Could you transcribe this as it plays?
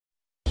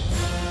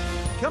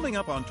Coming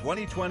up on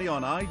 2020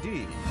 on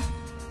ID,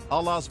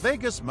 a Las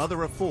Vegas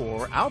mother of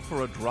four out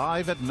for a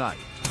drive at night.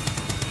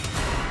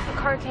 The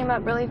car came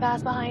up really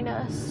fast behind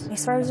us. He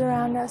swerves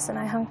around us and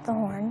I honked the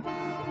horn.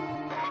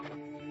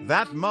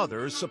 That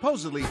mother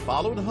supposedly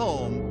followed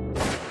home,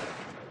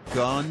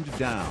 gunned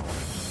down.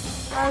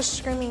 I was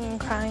screaming and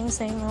crying,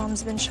 saying,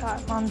 "Mom's been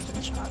shot, Mom's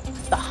been shot."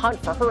 The hunt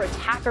for her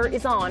attacker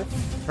is on.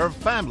 Her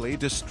family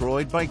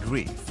destroyed by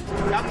grief.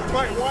 That's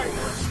quite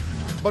white.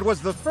 But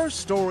was the first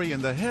story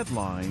in the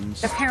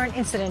headlines Apparent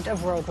incident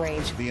of road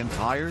rage. the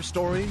entire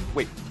story?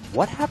 Wait,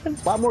 what happened?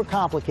 A lot more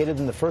complicated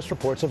than the first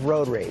reports of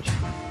road rage.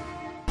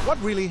 What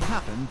really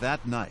happened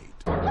that night?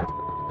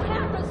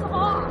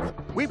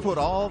 We put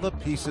all the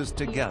pieces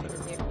together.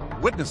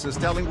 Witnesses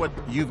telling what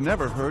you've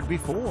never heard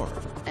before.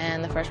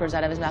 And the first words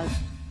out of his mouth,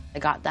 I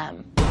got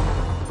them.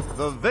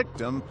 The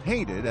victim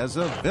painted as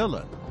a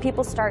villain.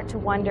 People start to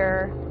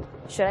wonder,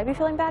 should I be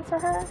feeling bad for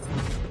her?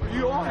 Are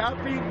you all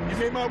happy? You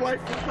made my wife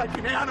look like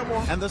an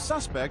animal. And the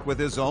suspect with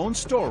his own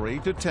story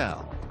to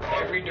tell.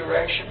 Every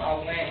direction I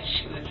went,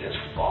 she would just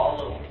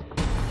follow.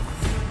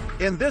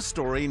 In this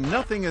story,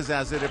 nothing is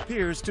as it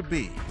appears to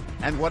be.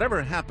 And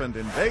whatever happened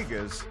in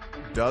Vegas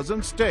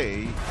doesn't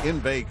stay in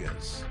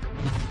Vegas.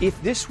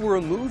 If this were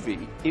a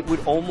movie, it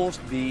would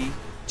almost be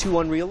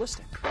too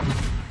unrealistic.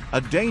 A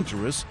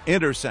dangerous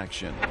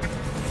intersection.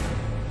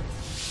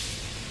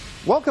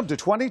 Welcome to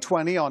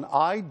 2020 on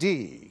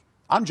ID.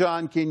 I'm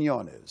John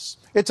Quinones.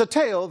 It's a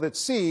tale that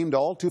seemed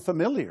all too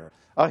familiar.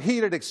 A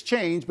heated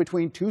exchange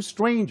between two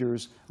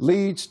strangers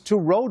leads to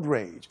road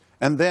rage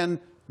and then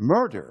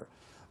murder.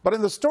 But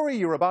in the story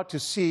you're about to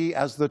see,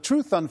 as the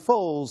truth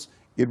unfolds,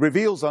 it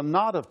reveals a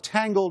knot of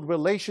tangled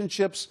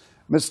relationships,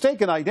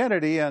 mistaken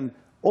identity, and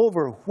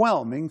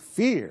overwhelming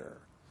fear.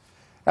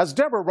 As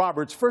Deborah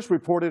Roberts first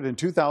reported in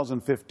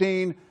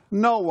 2015,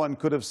 no one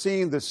could have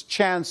seen this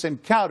chance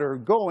encounter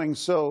going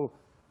so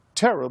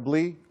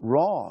terribly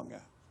wrong.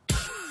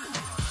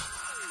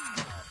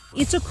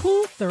 It's a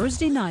cool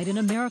Thursday night in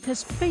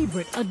America's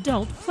favorite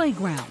adult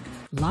playground,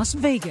 Las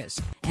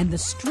Vegas, and the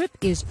Strip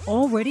is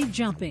already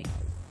jumping.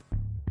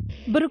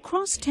 But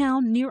across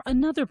town, near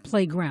another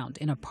playground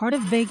in a part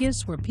of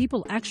Vegas where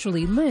people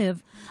actually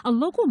live, a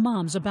local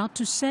mom's about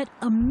to set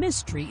a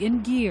mystery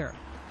in gear.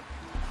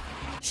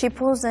 She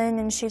pulls in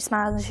and she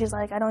smiles and she's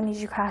like, "I don't need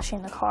you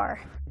crashing the car."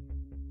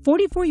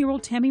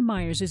 44-year-old Tammy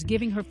Myers is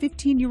giving her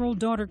 15-year-old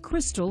daughter,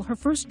 Crystal, her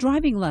first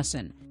driving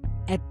lesson.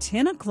 At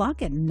 10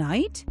 o'clock at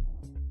night?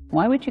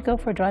 Why would you go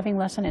for a driving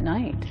lesson at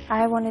night?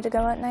 I wanted to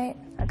go at night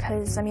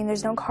because,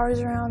 there's no cars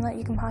around that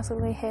you can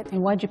possibly hit.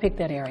 And why'd you pick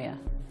that area?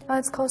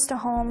 It's close to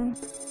home.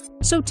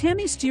 So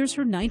Tammy steers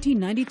her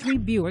 1993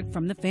 Buick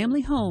from the family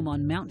home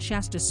on Mount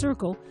Shasta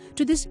Circle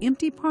to this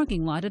empty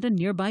parking lot at a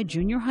nearby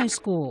junior high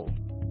school.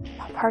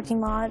 A parking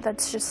lot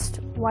that's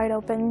just wide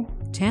open.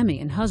 Tammy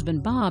and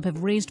husband Bob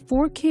have raised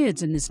 4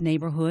 kids in this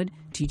neighborhood,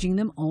 teaching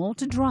them all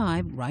to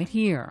drive right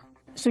here.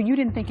 So you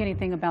didn't think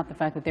anything about the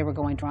fact that they were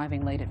going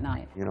driving late at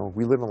night?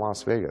 We live in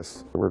Las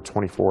Vegas. We're a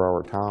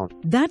 24-hour town.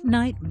 That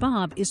night,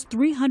 Bob is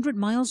 300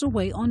 miles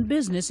away on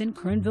business in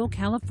Kernville,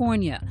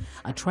 California,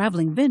 a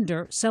traveling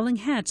vendor selling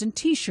hats and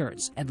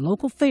T-shirts at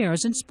local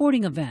fairs and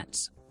sporting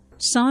events.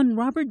 Son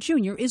Robert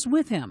Jr. is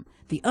with him,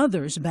 the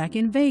others back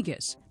in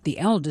Vegas, the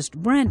eldest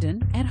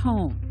Brandon at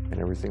home.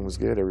 And everything was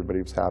good.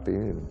 Everybody was happy.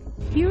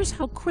 Here's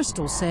how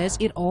Crystal says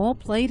it all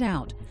played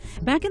out.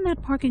 Back in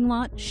that parking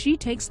lot, she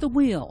takes the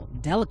wheel,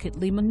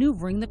 delicately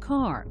maneuvering the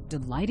car,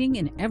 delighting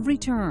in every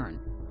turn.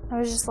 I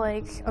was just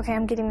like, okay,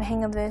 I'm getting the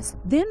hang of this.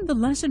 Then the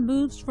lesson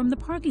moves from the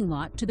parking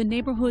lot to the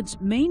neighborhood's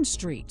main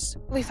streets.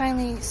 We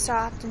finally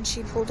stopped and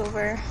she pulled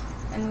over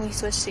and we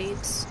switched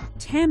seats.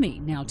 Tammy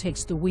now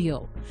takes the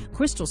wheel.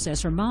 Crystal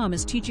says her mom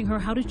is teaching her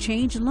how to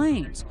change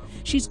lanes.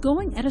 She's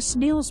going at a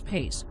snail's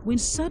pace when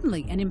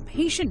suddenly an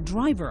impatient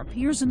driver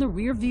appears in the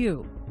rear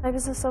view. It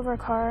was a silver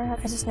car.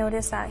 I just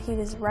noticed that he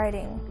was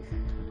riding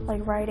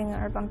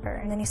our bumper.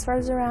 And then he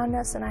swerves around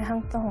us and I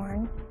honked the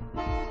horn.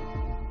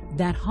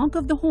 That honk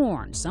of the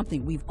horn,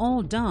 something we've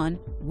all done,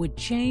 would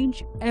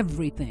change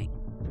everything.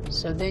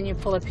 So then you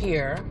pull up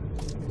here.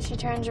 She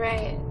turns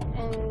right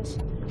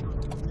and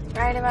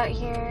right about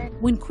here.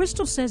 When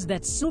Crystal says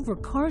that silver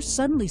car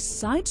suddenly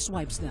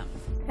sideswipes them.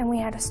 And we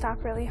had to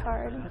stop really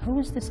hard. Who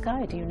is this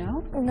guy? Do you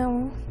know?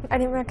 No, I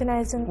didn't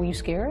recognize him. Were you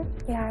scared?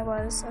 Yeah, I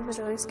was. I was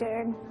really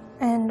scared.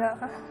 And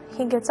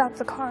he gets out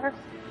the car.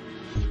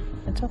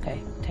 It's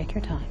okay. Take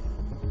your time.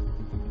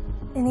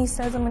 And he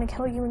says, "I'm going to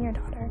kill you and your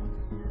daughter."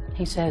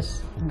 He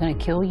says, "I'm going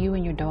to kill you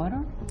and your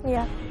daughter?"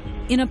 Yeah.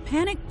 In a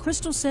panic,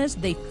 Crystal says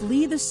they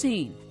flee the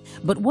scene.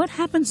 But what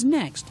happens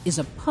next is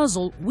a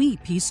puzzle we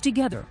piece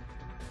together.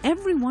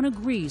 Everyone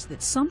agrees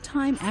that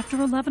sometime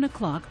after 11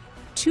 o'clock,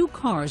 2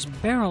 cars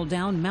barrel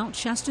down Mount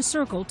Shasta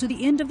Circle to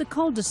the end of the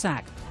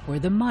cul-de-sac where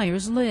the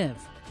Myers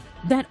live.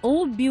 That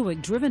old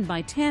Buick driven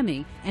by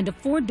Tammy and a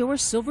 4-door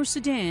silver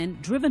sedan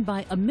driven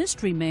by a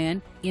mystery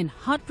man in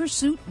hot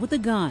pursuit with a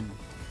gun.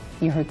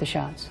 You heard the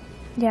shots?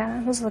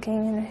 Yeah, I was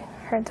looking and I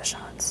heard the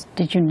shots.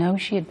 Did you know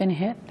she had been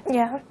hit?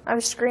 Yeah, I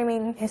was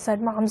screaming. He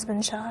said, "Mom's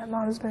been shot,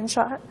 Mom's been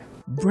shot."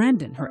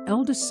 Brandon, her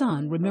eldest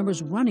son,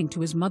 remembers running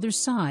to his mother's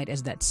side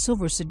as that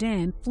silver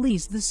sedan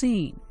flees the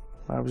scene.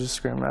 I was just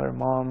screaming at her,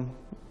 "Mom,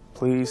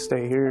 please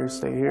stay here,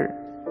 stay here."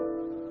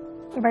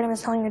 Brandon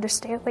was telling her to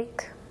stay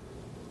awake,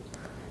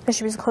 but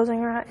she was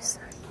closing her eyes.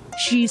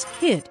 She's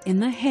hit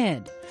in the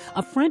head.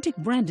 A frantic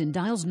Brandon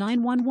dials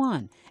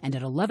 911, and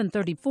at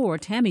 11:34,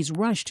 Tammy's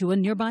rushed to a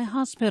nearby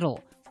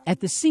hospital. At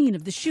the scene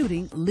of the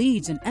shooting,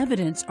 leads and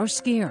evidence are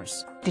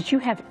scarce. Did you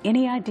have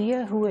any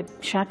idea who had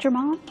shot your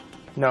mom?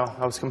 No,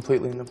 I was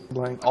completely in the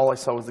blank. All I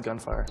saw was the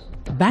gunfire.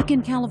 Back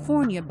in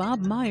California,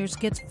 Bob Myers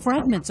gets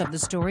fragments of the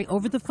story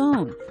over the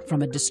phone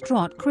from a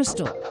distraught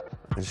Crystal.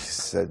 And she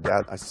said,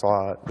 "Dad, I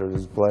saw it. There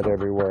was blood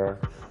everywhere,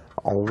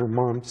 all over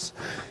Mom's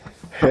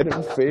head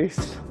and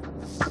face."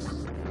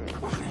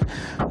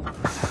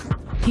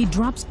 He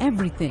drops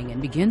everything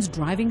and begins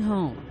driving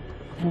home.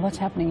 And what's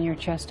happening in your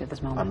chest at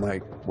this moment? I'm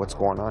like, what's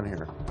going on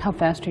here? How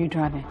fast are you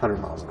driving?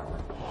 100 miles an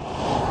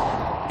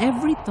hour.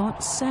 Every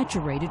thought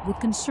saturated with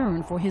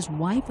concern for his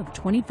wife of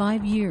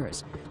 25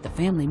 years, the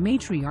family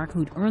matriarch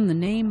who'd earned the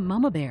name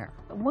Mama Bear.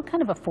 What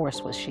kind of a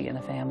force was she in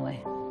the family?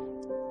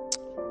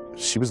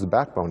 She was the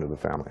backbone of the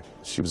family.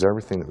 She was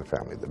everything to the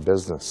family, the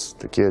business,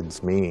 the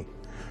kids, me.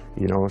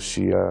 You know,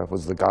 she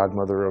was the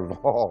godmother of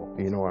all,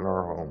 you know, in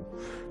our home.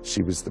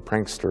 She was the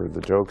prankster,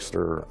 the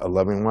jokester, a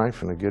loving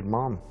wife and a good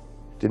mom.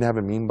 Didn't have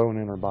a mean bone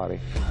in her body.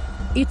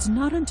 It's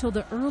not until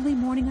the early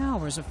morning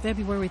hours of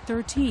February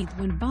 13th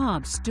when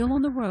Bob, still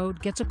on the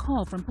road, gets a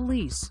call from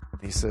police.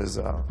 He says,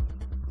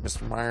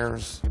 "Mr.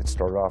 Myers, it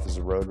started off as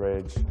a road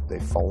rage. They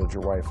followed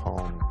your wife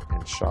home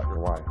and shot your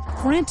wife."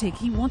 Frantic,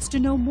 he wants to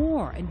know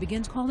more and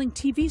begins calling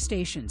TV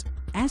stations,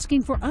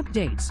 asking for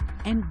updates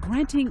and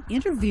granting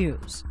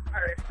interviews.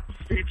 I'm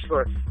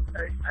speechless.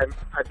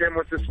 I've been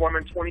with this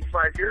woman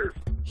 25 years.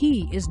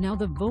 He is now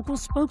the vocal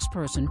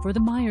spokesperson for the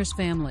Myers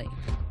family.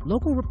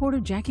 Local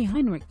reporter Jackie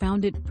Heinrich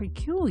found it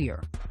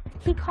peculiar.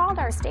 He called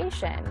our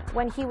station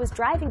when he was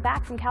driving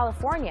back from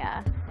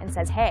California and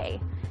says, "Hey,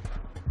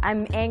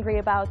 I'm angry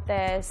about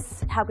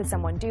this. How could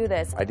someone do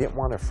this?" I didn't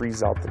want to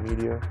freeze out the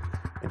media,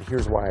 and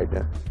here's why I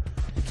didn't.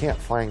 You can't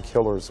find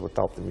killers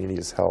without the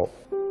media's help.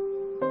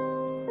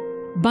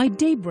 By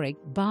daybreak,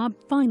 Bob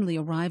finally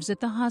arrives at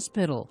the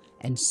hospital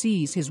and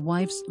sees his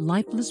wife's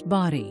lifeless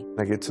body.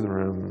 I get to the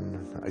room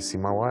and I see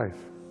my wife.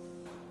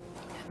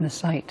 In the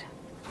sight.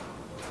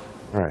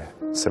 All right.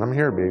 I said, "I'm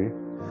here, baby."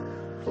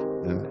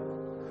 And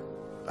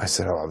I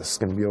said, "Oh, this is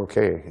going to be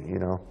okay, you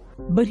know."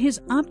 But his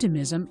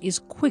optimism is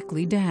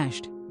quickly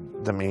dashed.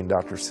 The main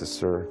doctor's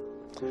sister,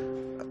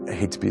 "I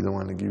hate to be the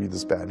one to give you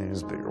this bad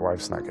news, but your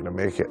wife's not going to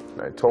make it."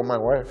 And I told my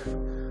wife,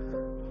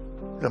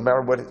 "No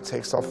matter what it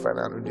takes, I'll find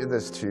out who did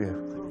this to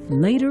you."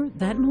 Later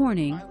that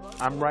morning,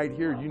 I'm right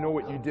here. You know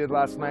what you did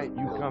last night?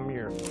 You come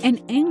here. an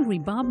angry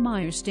Bob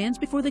Myers stands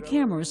before the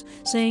cameras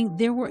saying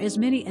there were as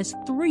many as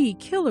 3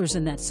 killers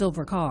in that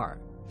silver car.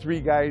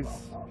 3 guys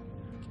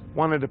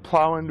wanted to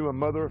plow into a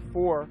mother of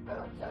 4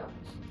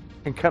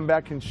 and come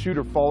back and shoot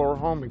her, follow her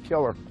home, and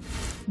kill her.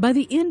 By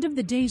the end of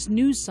the day's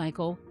news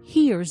cycle,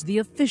 here's the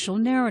official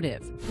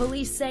narrative.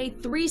 Police say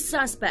 3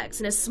 suspects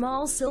in a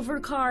small silver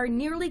car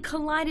nearly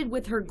collided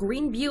with her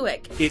green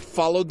Buick. It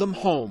followed them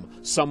home,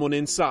 someone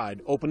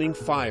inside opening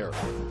fire.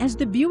 As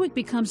the Buick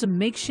becomes a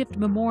makeshift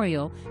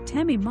memorial,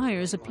 Tammy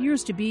Myers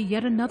appears to be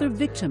yet another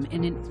victim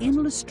in an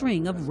endless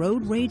string of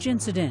road rage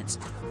incidents.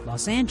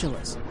 Los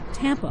Angeles,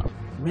 Tampa,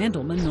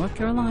 Randleman, North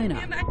Carolina.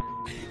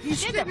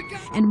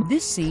 And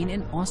this scene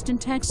in Austin,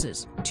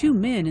 Texas. 2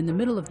 men in the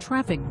middle of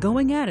traffic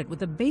going at it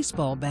with a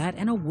baseball bat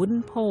and a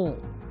wooden pole.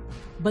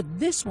 But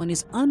this one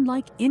is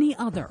unlike any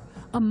other.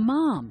 A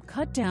mom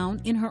cut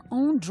down in her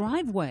own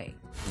driveway.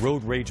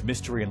 Road rage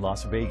mystery in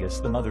Las Vegas.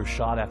 The mother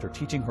shot after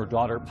teaching her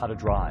daughter how to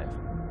drive.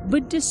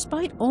 But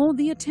despite all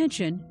the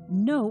attention,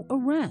 no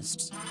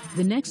arrests.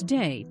 The next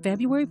day,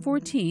 February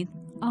 14th,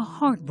 a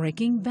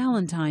heartbreaking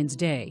Valentine's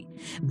Day.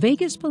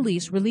 Vegas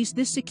police released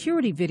this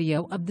security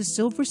video of the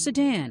silver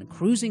sedan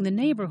cruising the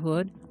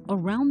neighborhood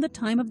around the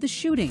time of the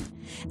shooting,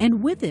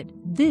 and with it,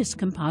 this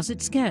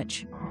composite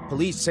sketch.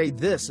 Police say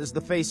this is the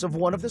face of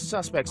one of the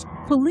suspects.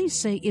 Police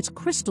say it's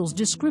Crystal's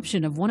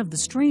description of one of the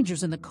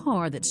strangers in the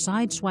car that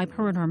sideswiped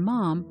her and her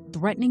mom,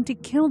 threatening to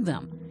kill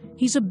them.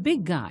 He's a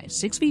big guy,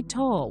 6 feet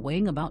tall,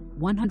 weighing about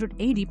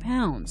 180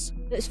 pounds.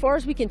 As far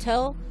as we can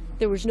tell,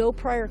 there was no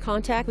prior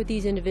contact with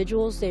these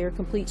individuals. They are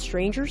complete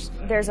strangers.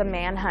 There's a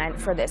manhunt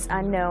for this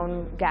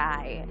unknown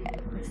guy,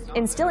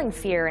 instilling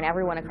fear in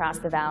everyone across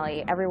the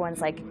valley.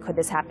 Everyone's like, could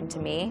this happen to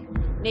me?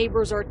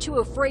 Neighbors are too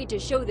afraid to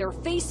show their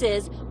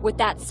faces with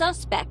that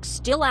suspect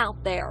still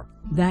out there.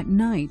 That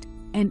night,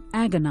 an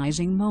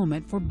agonizing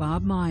moment for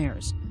Bob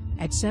Myers.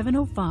 At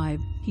 7:05,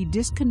 he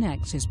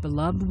disconnects his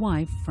beloved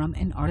wife from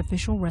an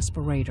artificial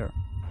respirator.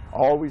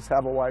 I'll always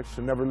have a wife.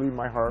 She'll never leave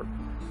my heart.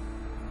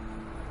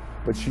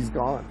 But she's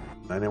gone.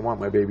 I didn't want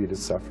my baby to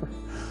suffer,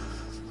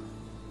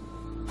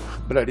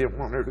 but I didn't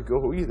want her to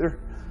go either.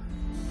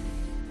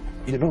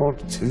 You know,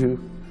 to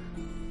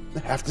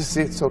have to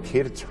say it's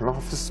okay to turn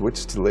off the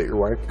switch to let your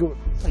wife go.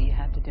 So you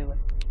had to do it.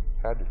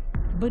 Had to.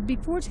 But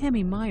before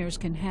Tammy Myers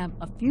can have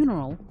a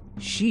funeral,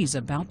 she's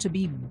about to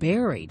be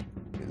buried.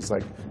 It's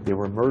like they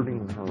were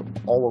murdering her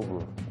all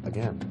over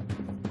again,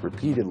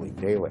 repeatedly,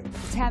 daily.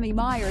 Tammy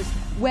Myers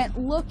went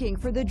looking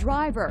for the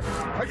driver.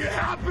 Are you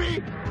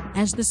happy?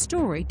 As the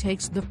story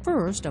takes the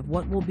first of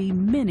what will be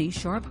many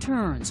sharp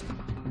turns,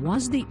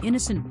 was the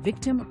innocent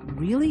victim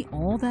really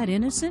all that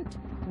innocent?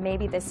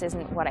 Maybe this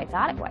isn't what I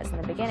thought it was in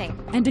the beginning.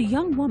 And a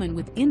young woman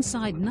with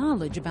inside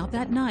knowledge about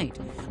that night.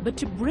 But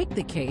to break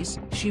the case,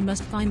 she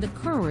must find the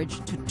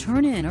courage to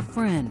turn in a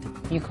friend.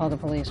 You called the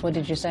police. What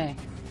did you say?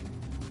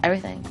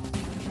 Everything.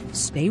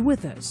 Stay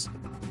with us.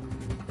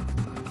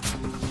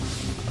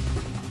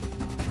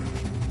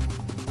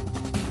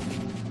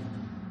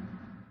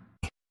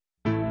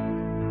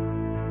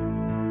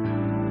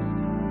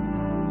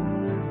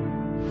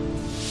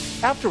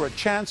 After a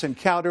chance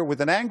encounter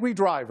with an angry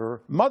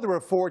driver, mother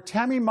of 4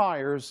 Tammy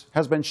Myers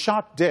has been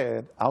shot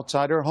dead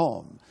outside her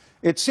home.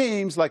 It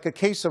seems like a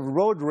case of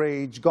road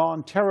rage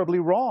gone terribly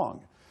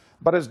wrong.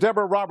 But as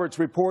Deborah Roberts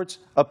reports,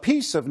 a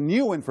piece of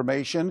new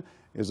information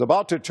is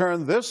about to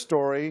turn this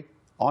story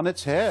on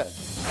its head.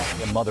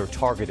 The mother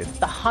targeted.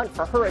 The hunt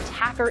for her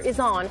attacker is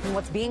on in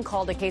what's being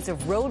called a case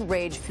of road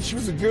rage. She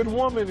was a good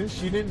woman and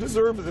she didn't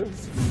deserve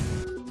this.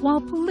 While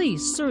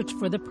police search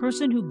for the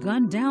person who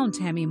gunned down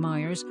Tammy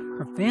Myers,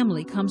 her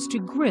family comes to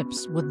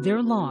grips with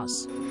their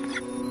loss.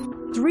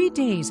 3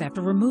 days after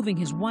removing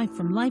his wife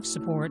from life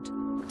support,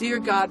 dear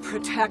God,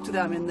 protect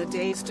them in the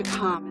days to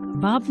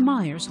come. Bob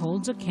Myers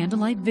holds a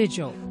candlelight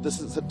vigil. This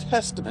is a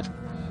testament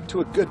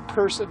to a good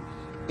person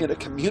in a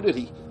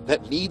community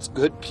that needs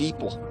good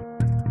people.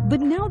 But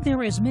now there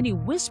are as many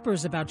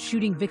whispers about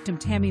shooting victim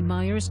Tammy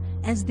Myers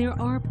as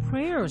there are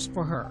prayers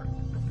for her.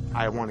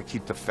 I want to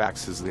keep the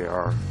facts as they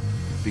are,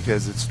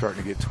 because it's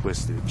starting to get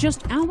twisted.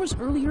 Just hours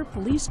earlier,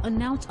 police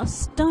announced a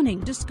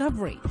stunning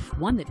discovery,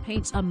 one that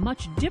paints a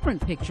much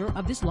different picture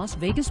of this Las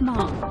Vegas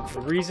mom.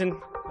 The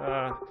reason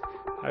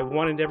I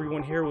wanted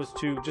everyone here was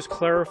to just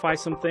clarify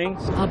some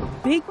things. A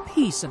big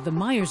piece of the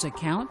Myers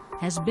account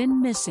has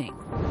been missing.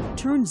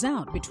 Turns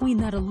out, between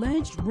that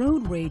alleged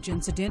road rage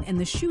incident and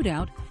the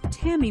shootout,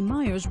 Tammy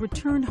Myers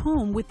returned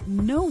home with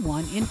no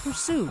one in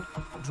pursuit,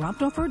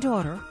 dropped off her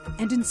daughter,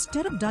 and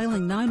instead of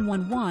dialing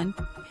 911,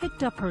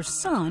 picked up her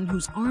son,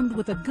 who's armed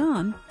with a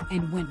gun,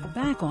 and went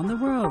back on the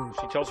road.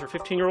 She tells her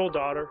 15-year-old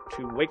daughter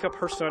to wake up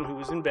her son, who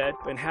was in bed,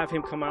 and have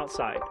him come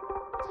outside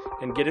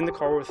and get in the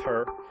car with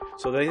her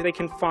so that they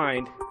can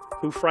find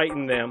who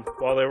frightened them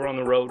while they were on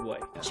the roadway.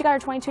 She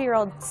got her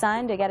 22-year-old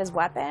son to get his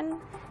weapon.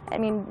 I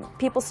mean,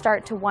 people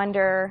start to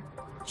wonder,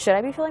 should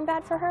I be feeling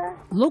bad for her?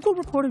 Local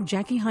reporter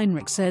Jackie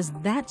Heinrich says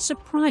that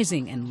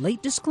surprising and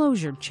late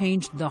disclosure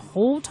changed the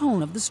whole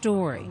tone of the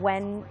story.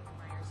 When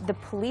the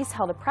police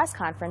held a press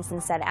conference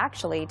and said,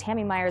 actually,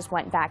 Tammy Myers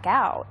went back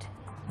out,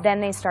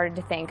 then they started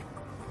to think,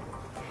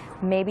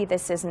 maybe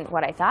this isn't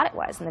what I thought it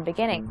was in the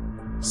beginning.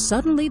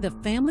 Suddenly, the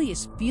family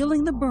is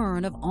feeling the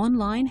burn of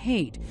online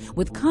hate,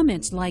 with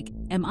comments like,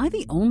 "Am I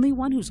the only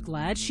one who's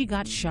glad she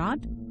got shot?"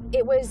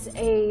 It was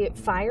a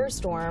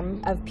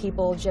firestorm of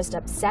people just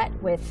upset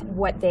with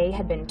what they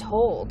had been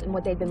told and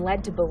what they'd been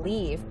led to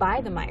believe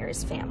by the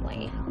Myers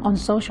family. On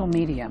social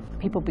media,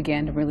 people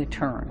began to really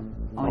turn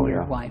on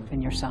your wife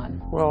and your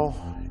son. Well,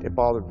 it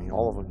bothered me.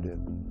 All of them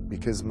did,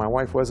 because my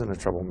wife wasn't a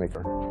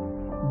troublemaker.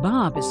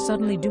 Bob is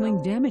suddenly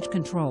doing damage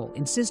control,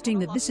 insisting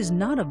that this is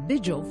not a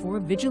vigil for a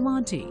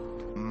vigilante.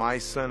 My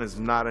son is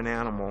not an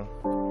animal.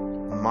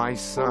 My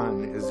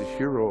son is a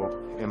hero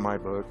in my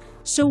book.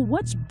 So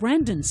what's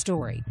Brandon's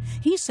story?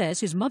 He says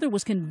his mother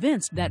was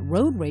convinced that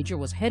road rager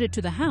was headed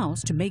to the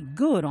house to make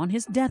good on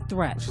his death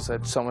threat. She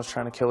said, someone's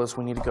trying to kill us,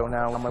 we need to go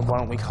now. I'm like, why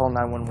don't we call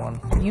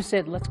 911? You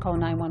said, let's call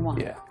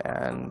 911. Yeah,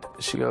 and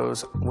she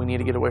goes, we need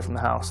to get away from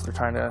the house. They're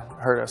trying to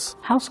hurt us.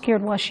 How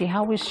scared was she?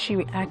 How was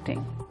she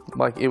acting?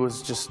 Like, it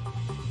was just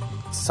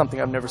something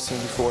I've never seen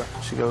before.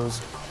 She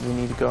goes, we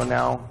need to go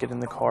now, get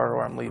in the car,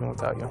 or I'm leaving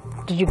without you.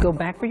 Did you go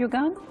back for your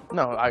gun?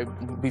 No,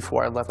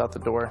 before I left out the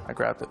door, I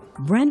grabbed it.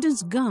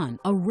 Brandon's gun,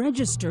 a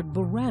registered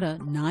Beretta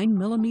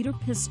 9mm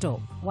pistol.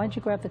 Why'd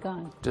you grab the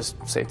gun? Just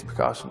safety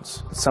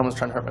precautions. Someone's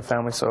trying to hurt my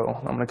family, so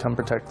I'm gonna come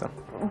protect them.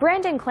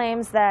 Brandon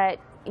claims that,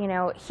 you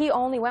know, he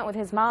only went with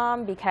his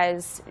mom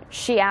because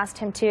she asked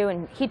him to,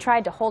 and he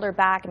tried to hold her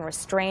back and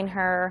restrain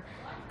her.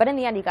 But in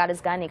the end, he got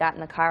his gun, he got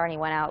in the car, and he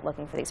went out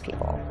looking for these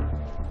people.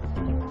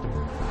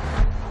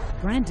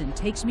 Brandon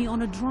takes me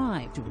on a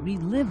drive to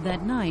relive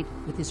that night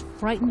with his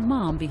frightened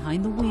mom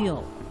behind the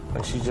wheel.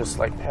 And she just,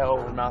 like,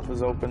 hell, her mouth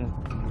was open.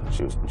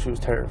 She was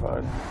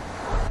terrified.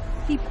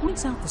 He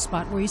points out the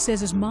spot where he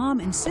says his mom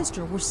and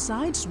sister were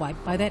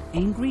sideswiped by that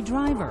angry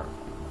driver.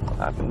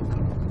 Happened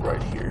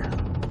right here.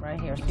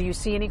 Right here. Do you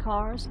see any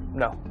cars?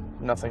 No,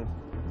 nothing.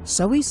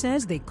 So he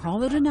says they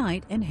call it a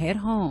night and head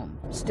home.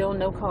 Still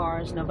no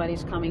cars,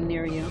 nobody's coming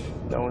near you.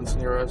 No one's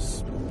near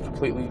us.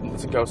 Completely,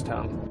 it's a ghost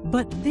town.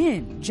 But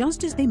then,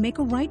 just as they make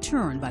a right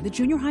turn by the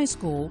junior high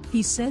school,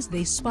 he says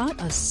they spot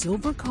a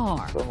silver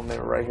car. So they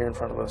were right here in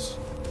front of us.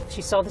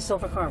 She saw the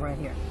silver car right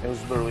here. It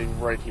was literally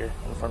right here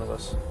in front of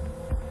us.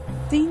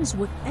 Things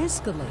would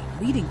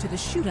escalate, leading to the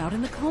shootout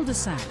in the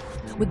cul-de-sac,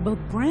 with both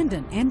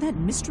Brandon and that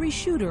mystery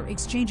shooter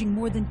exchanging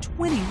more than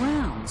 20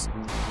 rounds.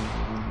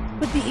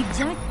 But the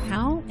exact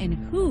how and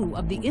who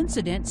of the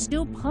incident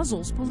still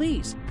puzzles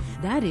police.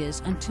 That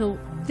is, until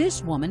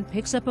this woman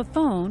picks up a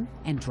phone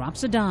and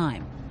drops a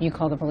dime. You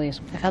called the police.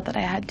 I felt that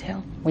I had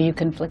to. Were you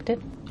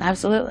conflicted?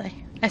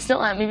 Absolutely. I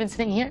still am, even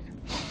sitting here.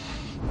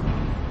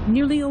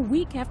 Nearly a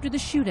week after the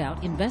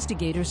shootout,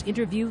 investigators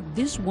interview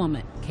this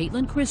woman,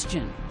 Caitlin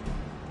Christian.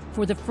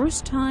 For the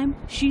first time,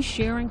 she's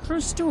sharing her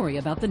story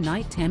about the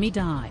night Tammy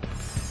died.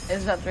 It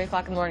was about 3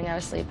 o'clock in the morning. I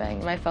was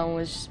sleeping. My phone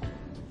was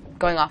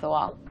going off the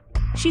wall.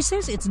 She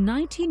says it's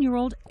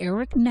 19-year-old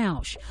Eric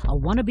Nausch, a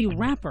wannabe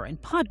rapper and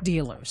pot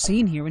dealer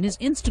seen here in his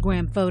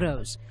Instagram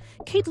photos.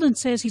 Caitlin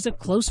says he's a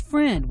close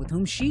friend with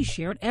whom she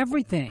shared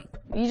everything.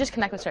 You just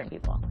connect with certain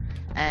people,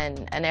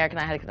 and Eric and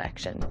I had a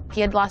connection.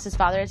 He had lost his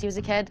father as he was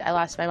a kid. I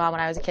lost my mom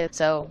when I was a kid,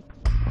 so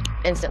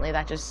instantly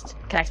that just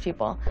connects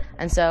people.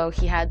 And so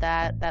he had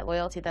that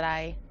loyalty that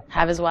I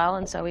have as well,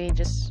 and so we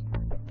just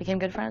became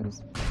good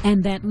friends.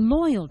 And that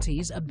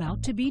loyalty's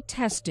about to be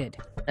tested.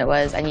 It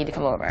was, I need to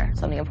come over,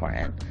 something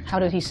important. How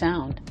did he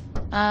sound?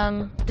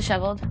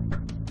 Disheveled,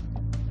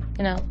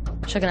 you know,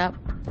 shooken up.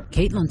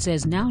 Caitlin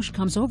says Nausch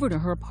comes over to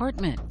her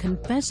apartment,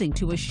 confessing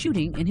to a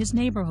shooting in his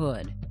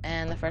neighborhood.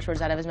 And the first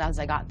words out of his mouth is,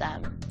 I got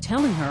them.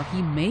 Telling her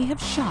he may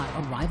have shot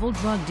a rival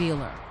drug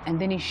dealer. And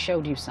then he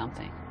showed you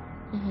something.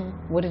 Mm-hmm.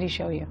 What did he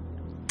show you?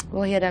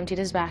 Well, he had emptied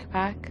his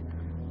backpack.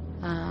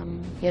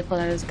 He had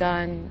pulled out his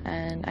gun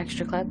and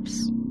extra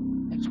clips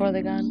for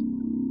the gun.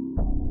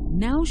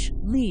 Nausch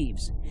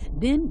leaves.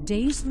 Then,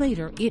 days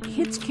later, it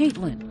hits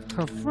Caitlin.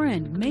 Her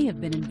friend may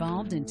have been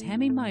involved in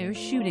Tammy Myers'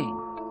 shooting.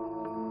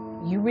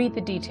 You read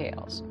the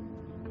details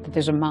that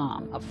there's a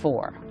mom of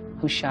 4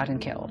 who's shot and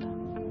killed.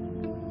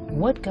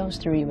 What goes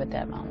through you at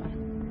that moment?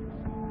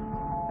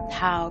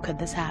 How could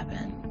this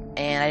happen?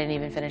 And I didn't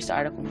even finish the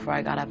article before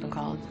I got up and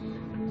called.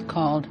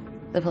 Called?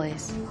 The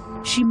police.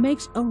 She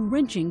makes a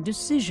wrenching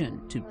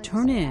decision to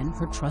turn in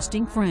her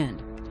trusting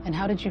friend. And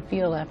how did you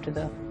feel after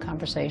the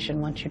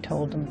conversation once you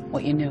told them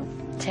what you knew?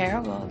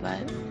 Terrible,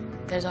 but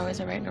there's always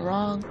a right and a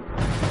wrong.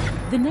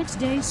 The next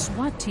day,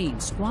 SWAT team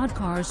squad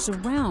cars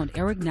surround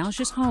Eric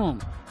Nausch's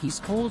home. He's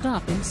holed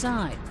up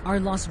inside. Our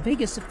Las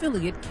Vegas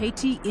affiliate,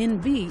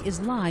 KTNV, is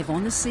live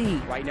on the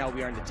scene. Right now,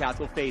 we are in the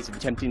tactical phase of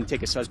attempting to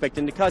take a suspect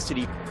into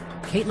custody.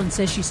 Caitlin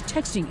says she's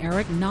texting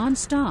Eric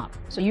nonstop.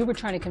 So you were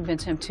trying to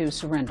convince him to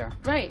surrender?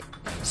 Right.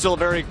 Still a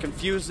very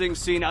confusing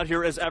scene out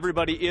here as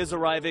everybody is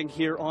arriving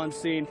here on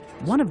scene.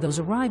 One of those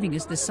arriving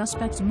is the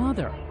suspect's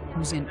mother,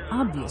 who's in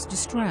obvious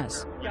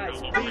distress.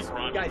 Guys, please,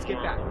 you guys,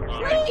 get back.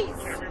 Please!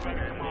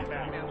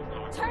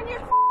 Turn your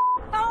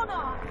phone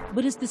off!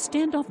 But as the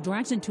standoff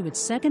drags into its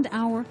second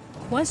hour,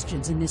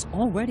 questions in this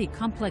already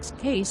complex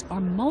case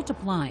are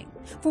multiplying.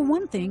 For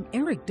one thing,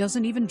 Eric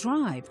doesn't even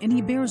drive, and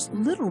he bears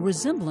little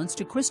resemblance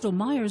to Crystal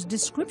Myers'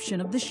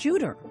 description of the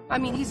shooter. I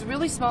mean, he's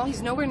really small.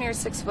 He's nowhere near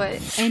 6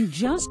 foot. And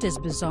just as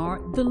bizarre,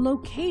 the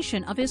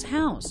location of his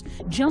house,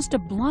 just a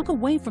block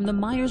away from the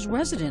Myers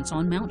residence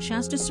on Mount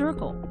Shasta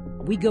Circle.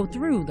 We go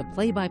through the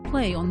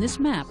play-by-play on this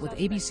map with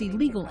ABC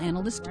legal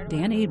analyst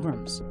Dan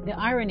Abrams. The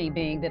irony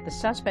being that the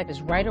suspect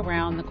is right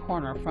around the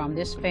corner from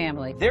this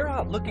family. They're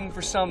out looking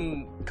for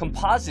some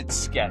composite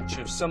sketch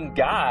of some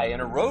guy in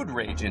a road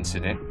rage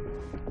incident,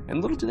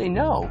 and little do they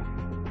know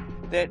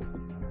that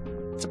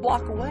it's a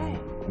block away.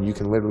 You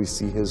can literally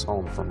see his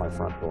home from my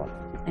front door.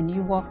 And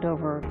you walked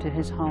over to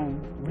his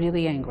home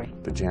really angry.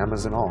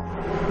 Pajamas and all.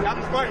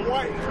 That's my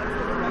wife.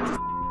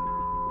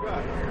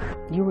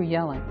 You were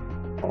yelling.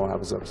 Oh, I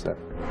was upset.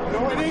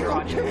 No, it ain't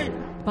okay.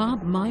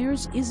 Bob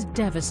Myers is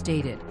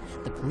devastated,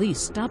 the police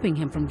stopping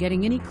him from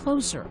getting any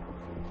closer.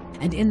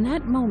 And in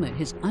that moment,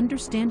 his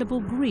understandable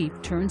grief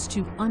turns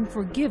to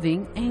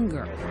unforgiving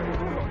anger.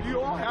 You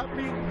all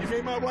happy? You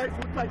made my wife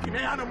look like an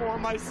animal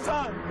and my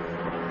son.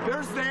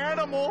 There's the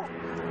animal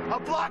a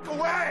block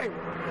away.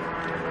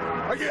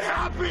 Are you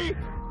happy?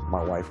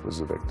 My wife was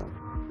a victim.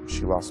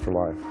 She lost her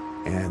life.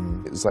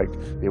 And it's like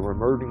they were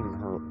murdering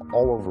her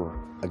all over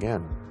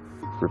again.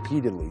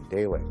 Repeatedly,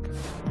 daily.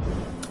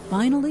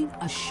 Finally,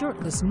 a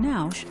shirtless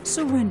Nausch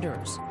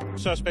surrenders.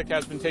 Suspect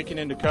has been taken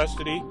into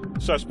custody.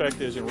 Suspect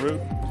is en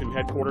route to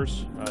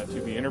headquarters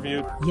to be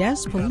interviewed.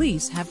 Yes,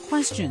 police have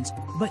questions,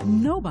 but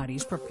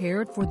nobody's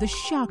prepared for the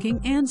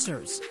shocking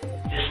answers.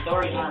 This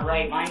story's not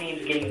right. My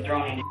name's getting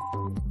thrown in.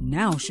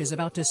 Nausch is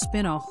about to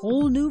spin a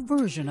whole new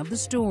version of the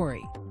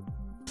story.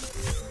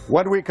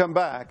 When we come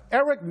back,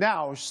 Eric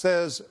Nausch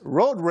says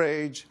road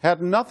rage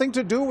had nothing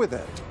to do with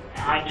it.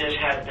 I just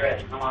had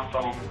threats on my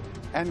phone.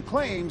 And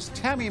claims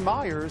Tammy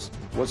Myers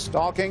was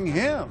stalking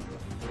him.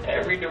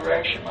 Every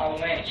direction I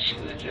went, she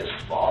would just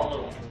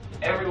follow.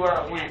 Everywhere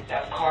I went,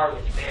 that car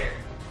was there.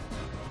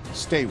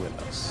 Stay with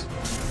us.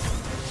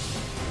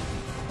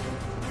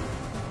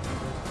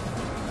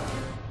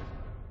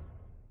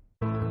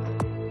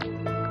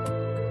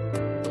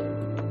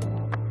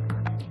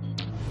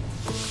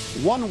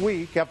 1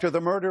 week after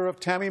the murder of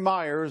Tammy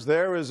Myers,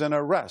 there is an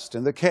arrest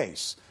in the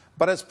case.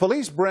 But as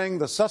police bring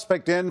the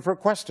suspect in for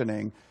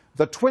questioning,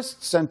 the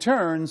twists and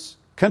turns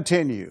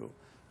continue.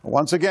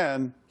 Once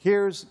again,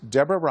 here's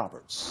Deborah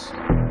Roberts.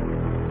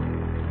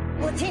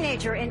 Well, a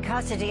teenager in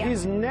custody.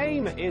 His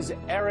name is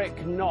Eric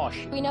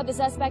Nausch. We know the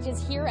suspect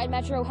is here at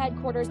Metro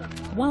headquarters.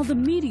 While the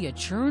media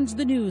churns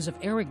the news of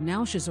Eric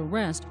Nausch's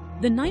arrest,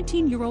 the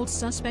 19-year-old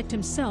suspect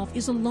himself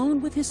is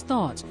alone with his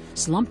thoughts,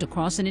 slumped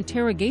across an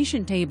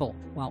interrogation table,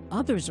 while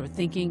others are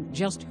thinking,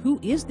 just who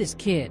is this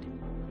kid?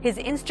 His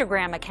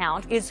Instagram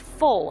account is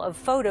full of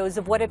photos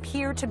of what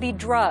appear to be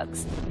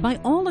drugs. By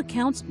all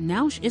accounts,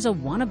 Nausch is a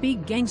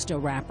wannabe gangster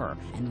rapper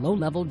and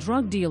low-level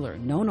drug dealer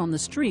known on the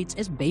streets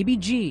as Baby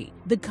G,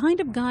 the kind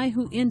of guy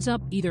who ends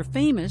up either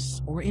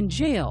famous or in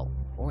jail,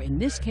 or in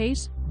this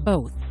case,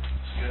 both.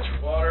 You got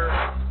your water?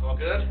 All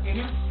good?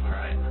 Mm-hmm. All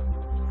right.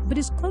 But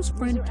his close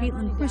friend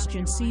Caitlin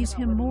Christian sees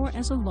him more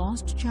as a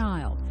lost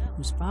child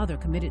whose father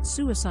committed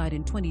suicide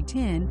in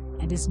 2010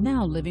 and is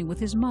now living with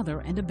his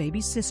mother and a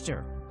baby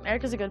sister.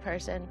 Eric is a good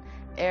person.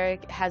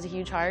 Eric has a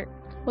huge heart.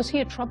 Was he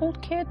a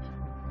troubled kid?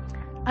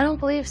 I don't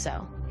believe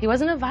so. He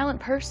wasn't a violent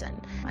person.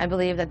 I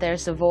believe that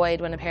there's a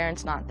void when a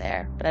parent's not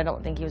there, but I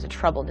don't think he was a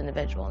troubled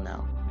individual,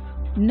 no.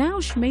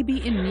 Nausch may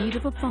be in need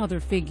of a father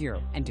figure,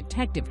 and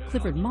Detective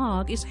Clifford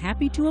Mogg is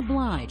happy to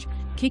oblige,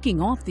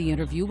 kicking off the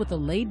interview with a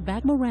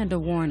laid-back Miranda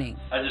warning.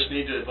 I just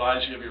need to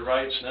advise you of your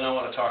rights, and then I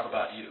want to talk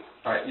about you.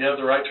 All right, you have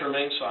the right to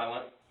remain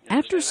silent.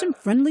 After some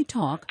friendly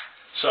talk,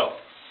 So,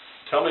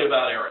 tell me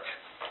about Eric.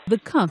 the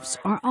cuffs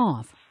are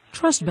off,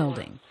 trust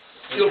building,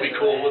 You'll be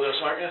cool with us,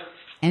 aren't you?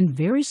 and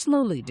very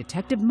slowly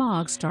Detective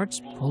Mogg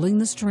starts pulling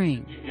the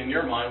string. In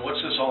your mind,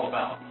 what's this all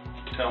about?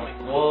 Tell me.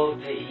 Well,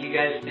 you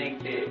guys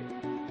think that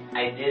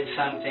I did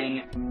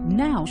something.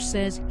 Nausch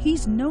says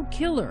he's no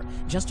killer,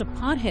 just a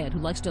pothead who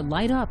likes to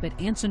light up at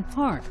Anson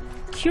Park.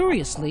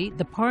 Curiously,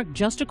 the park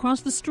just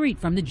across the street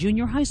from the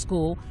junior high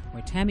school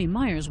where Tammy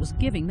Myers was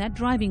giving that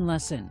driving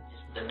lesson.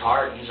 The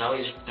park has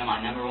always been my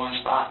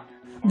 #1 spot.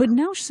 But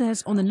Nausch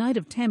says on the night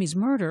of Tammy's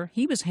murder,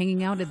 he was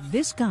hanging out at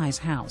this guy's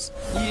house,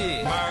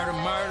 Yeah, murder,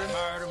 murder,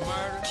 murder,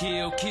 murder,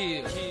 kill,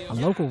 kill. a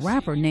local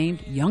rapper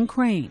named Young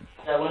Crane.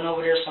 I went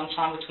over there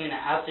sometime between the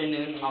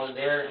afternoon and I was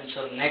there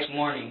until the next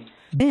morning.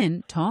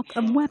 Then talk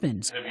of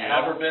weapons. Have you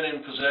ever been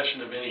in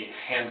possession of any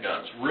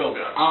handguns, real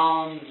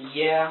guns?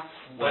 Yeah,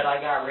 but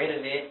I got rid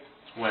of it.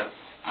 When?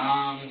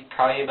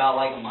 Probably about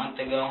like a month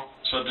ago.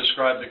 So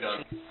describe the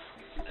gun.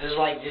 It was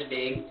like this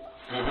big,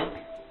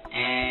 Mm-hmm.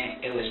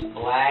 and it was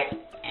black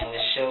and it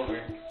was silver.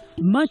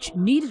 Much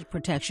needed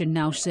protection,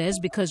 Nausch says,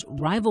 because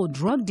rival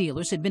drug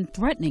dealers had been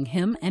threatening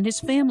him and his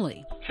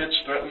family. Kids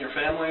threaten your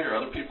family or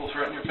other people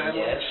threaten your family?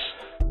 Yes.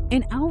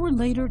 An hour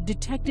later,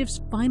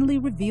 detectives finally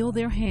reveal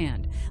their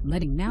hand,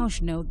 letting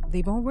Nausch know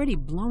they've already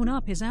blown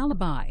up his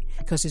alibi,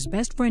 because his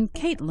best friend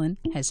Caitlin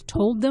has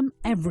told them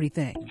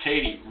everything.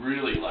 Katie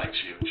really likes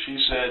you.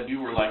 She said you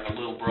were like a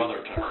little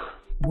brother to her.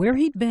 Where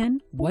he'd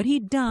been, what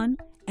he'd done,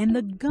 and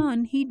the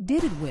gun he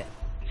did it with.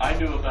 I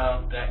knew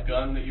about that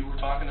gun that you were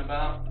talking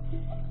about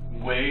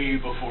way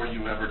before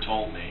you ever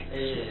told me.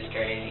 This is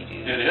crazy,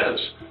 dude. It is.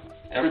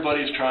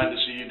 Everybody's trying to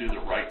see you do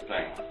the right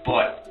thing,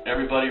 but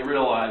everybody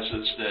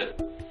realizes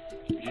that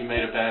you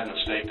made a bad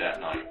mistake that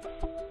night,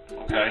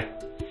 okay?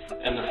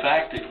 And the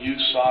fact that you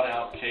sought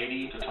out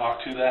Katie to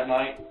talk to that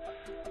night,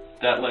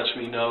 that lets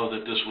me know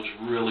that this was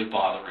really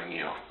bothering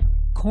you.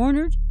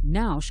 Cornered,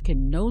 Nausch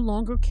can no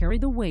longer carry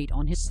the weight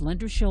on his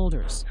slender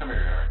shoulders. Come here,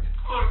 Eric.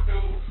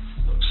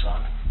 Look,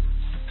 son,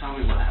 tell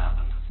me what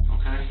happened,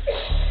 okay?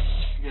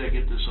 You gotta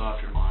get this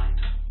off your mind.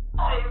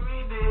 I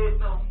really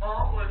no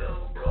more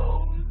though,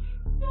 bro.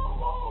 No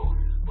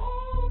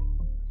more.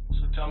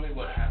 So tell me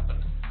what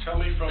happened. Tell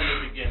me from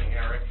the beginning,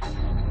 Eric.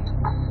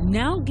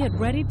 Now get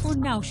ready for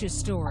Nausch's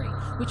story,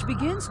 which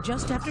begins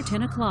just after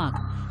 10 o'clock.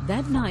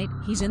 That night,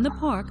 he's in the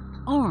park,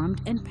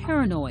 armed and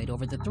paranoid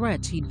over the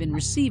threats he'd been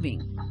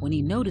receiving, when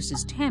he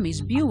notices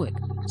Tammy's Buick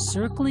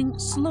circling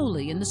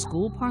slowly in the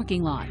school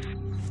parking lot.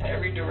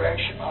 Every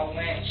direction I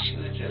went, she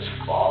was just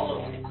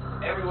following.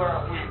 Everywhere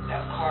I went,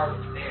 that car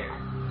was there.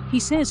 He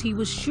says he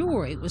was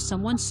sure it was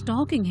someone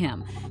stalking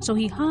him, so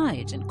he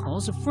hides and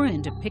calls a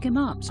friend to pick him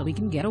up so he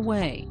can get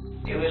away.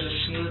 It was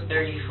a smooth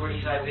 30,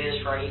 45 minutes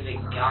before I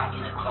even got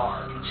in the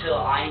car, until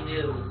I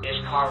knew this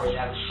car was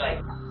out of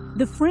sight.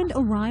 The friend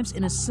arrives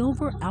in a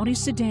silver Audi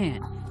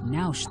sedan.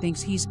 Nausch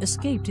thinks he's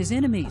escaped his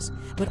enemies,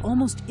 but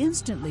almost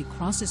instantly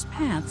crosses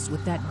paths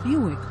with that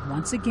Buick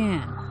once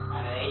again.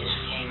 They just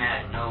came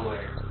out of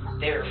nowhere.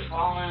 They were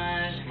following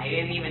us, and they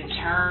didn't even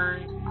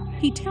turn.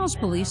 He tells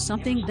police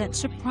something that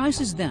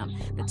surprises them,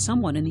 that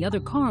someone in the other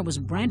car was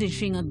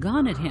brandishing a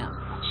gun at him.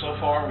 So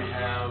far, we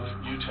have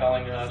you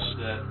telling us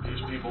that these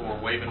people were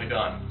waving a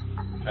gun,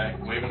 okay?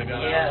 Waving a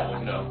gun out the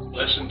window.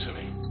 Listen to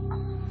me.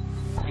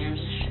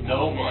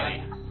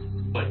 Nobody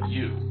but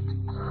you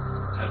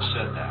have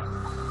said that.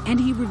 And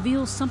he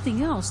reveals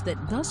something else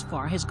that thus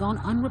far has gone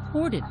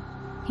unreported.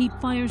 He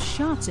fires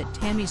shots at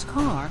Tammy's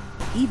car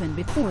even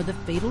before the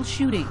fatal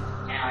shooting.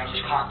 And I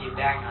just cocked it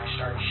back and I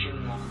started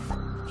shooting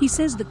them. He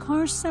says the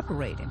cars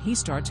separate and he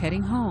starts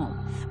heading home.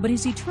 But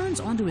as he turns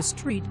onto a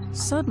street,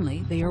 suddenly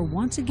they are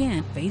once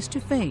again face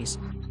to face.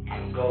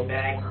 And go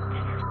back and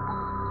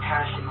they're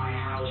passing my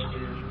house,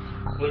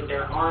 dude. With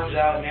their arms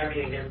out and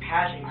everything, they're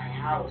passing my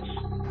house.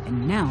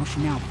 And Nausch,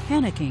 now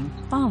panicking,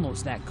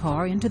 follows that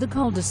car into the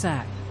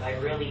cul-de-sac. I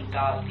really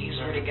thought these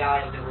were the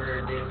guys that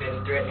have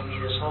been threatening me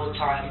this whole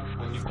time.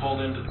 When you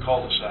pulled into the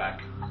cul-de-sac,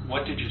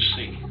 what did you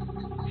see?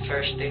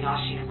 First thing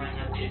I seen them running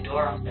up to the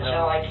door. That's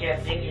all I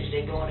kept thinking is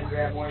they going to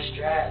grab more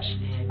straps.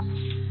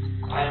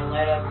 And I didn't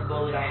let up the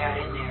bullet I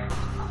had in there.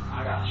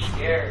 I got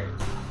scared.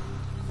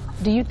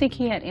 Do you think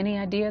he had any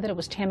idea that it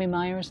was Tammy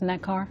Myers in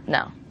that car?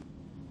 No.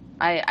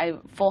 I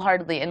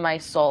full-heartedly, in my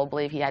soul,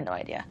 believe he had no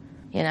idea.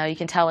 You know, you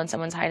can tell when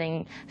someone's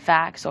hiding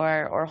facts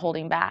or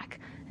holding back.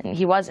 And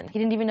he wasn't. He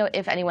didn't even know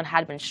if anyone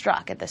had been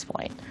struck at this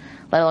point,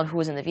 let alone who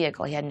was in the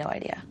vehicle. He had no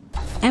idea.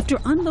 After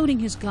unloading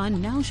his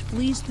gun, Nausch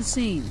flees the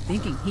scene,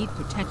 thinking he'd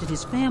protected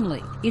his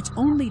family. It's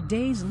only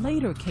days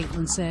later,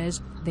 Caitlin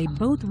says, they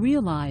both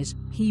realize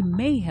he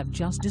may have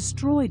just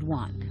destroyed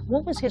one.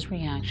 What was his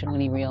reaction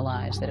when he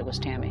realized that it was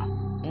Tammy?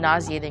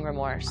 Nauseating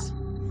remorse.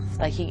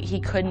 Like, he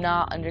could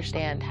not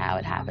understand how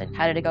it happened.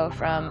 How did it go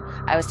from,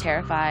 I was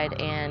terrified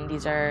and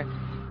these are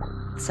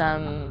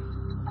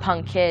some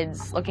punk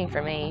kids looking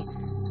for me,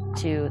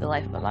 to the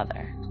life of a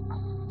mother.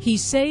 He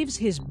saves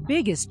his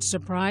biggest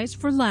surprise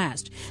for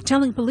last,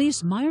 telling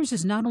police Myers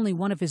is not only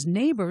one of his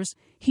neighbors,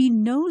 he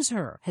knows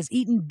her, has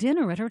eaten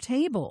dinner at her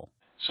table.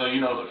 So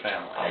you know the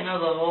family? I know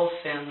the whole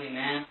family,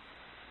 man.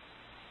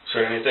 Is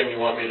there anything you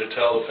want me to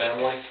tell the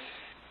family?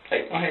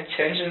 Like, my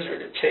intentions were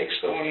to take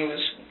someone who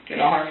was going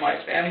to harm my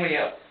family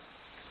up.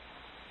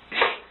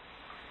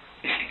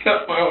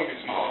 Not my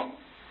homie's mom.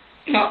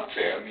 Not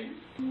Tammy.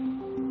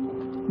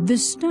 The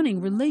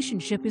stunning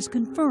relationship is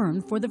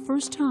confirmed for the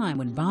first time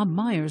when Bob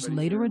Myers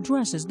later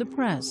addresses the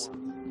press.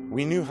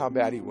 We knew how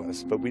bad he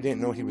was, but we didn't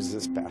know he was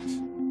this bad.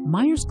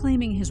 Myers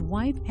claiming his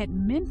wife had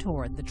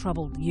mentored the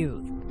troubled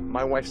youth.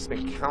 My wife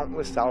spent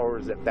countless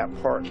hours at that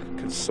park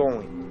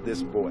consoling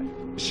this boy.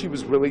 She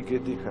was really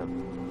good to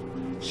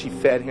him. She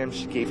fed him,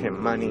 she gave him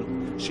money,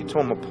 she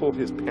told him to pull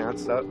his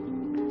pants up.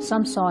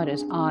 Some saw it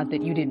as odd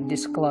that you didn't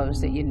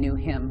disclose that you knew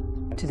him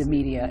to the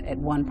media at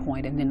one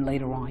point, and then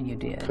later on you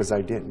did. Because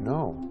I didn't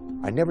know.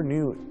 I never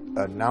knew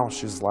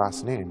Nausch's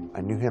last name.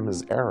 I knew him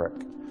as Eric.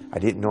 I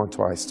didn't know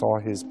until I saw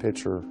his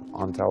picture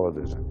on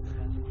television.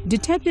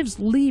 Detectives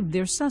leave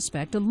their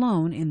suspect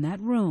alone in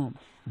that room,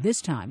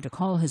 this time to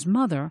call his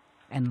mother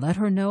and let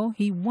her know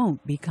he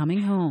won't be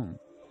coming home.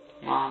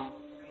 Mom,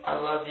 I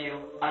love you.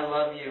 I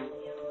love you.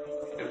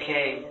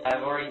 Okay,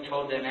 I've already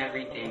told them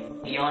everything.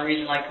 The only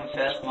reason I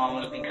confessed, Mom,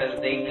 was because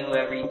they knew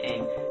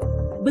everything.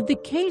 But the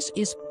case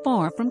is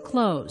far from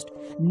closed.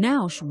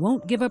 Nausch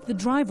won't give up the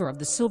driver of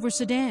the silver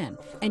sedan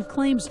and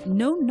claims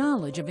no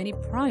knowledge of any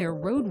prior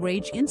road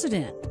rage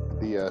incident.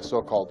 The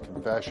so-called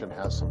confession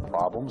has some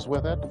problems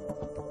with it.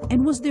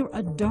 And was there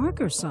a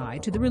darker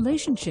side to the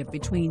relationship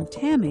between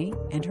Tammy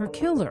and her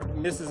killer?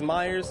 Mrs.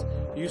 Myers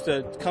used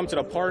to come to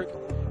the park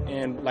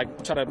and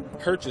try to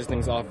purchase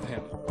things off of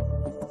him.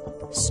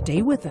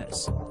 Stay with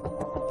us.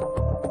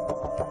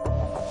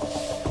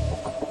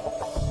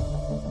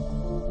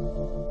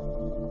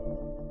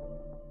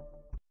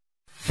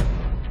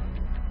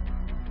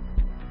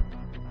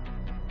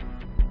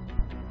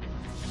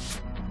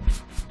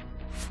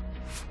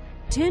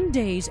 "10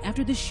 days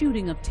after the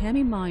shooting of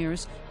Tammy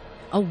Myers,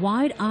 a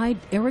wide-eyed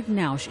Eric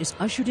Nausch is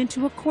ushered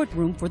into a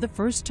courtroom for the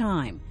first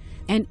time,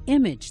 an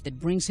image that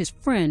brings his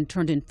friend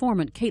turned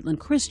informant Caitlin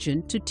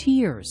Christian to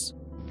tears.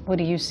 What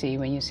do you see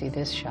when you see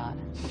this shot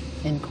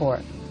in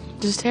court?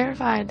 Just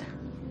terrified.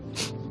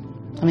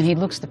 I mean, he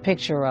looks the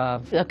picture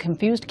of a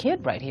confused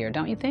kid right here,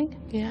 don't you think?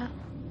 Yeah.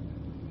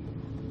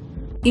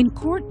 In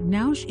court,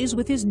 Nausch is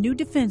with his new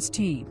defense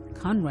team,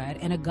 Conrad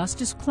and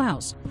Augustus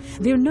Klaus.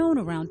 They're known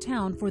around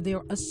town for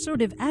their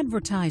assertive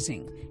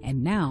advertising,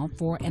 and now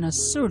for an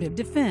assertive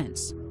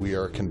defense. We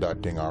are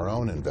conducting our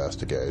own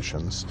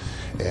investigations,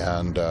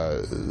 and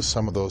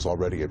some of those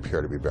already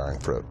appear to be bearing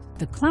fruit.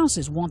 The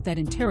Klauses want that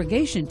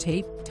interrogation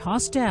tape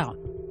tossed out,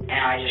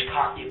 And I just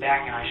cocked it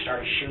back and I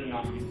started shooting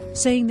on him.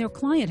 saying their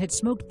client had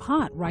smoked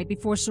pot right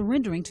before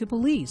surrendering to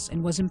police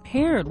and was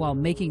impaired while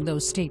making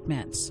those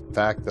statements. The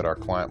fact that our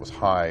client was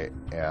high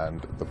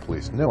and the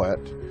police knew it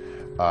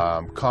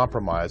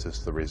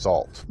compromises the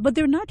result. But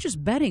they're not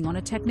just betting on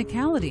a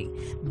technicality.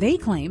 They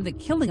claim the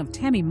killing of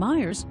Tammy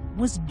Myers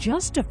was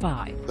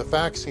justified. The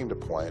facts seem to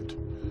point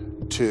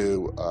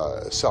to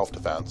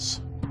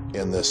self-defense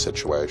in this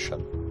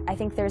situation. I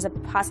think there's a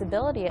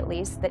possibility, at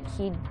least, that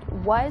he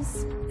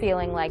was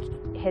feeling like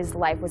his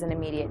life was in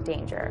immediate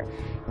danger.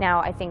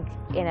 Now, I think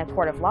in a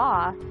court of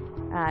law,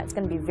 it's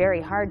going to be very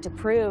hard to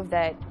prove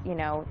that,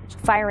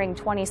 firing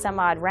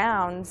 20-some-odd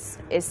rounds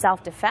is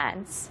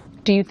self-defense.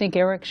 Do you think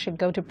Eric should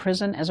go to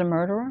prison as a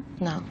murderer?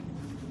 No.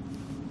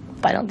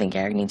 But I don't think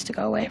Eric needs to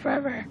go away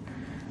forever.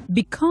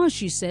 Because,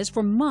 she says,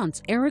 for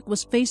months, Eric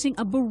was facing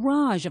a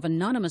barrage of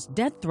anonymous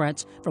death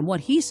threats from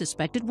what he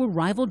suspected were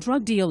rival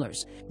drug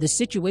dealers. The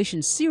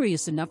situation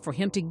serious enough for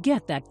him to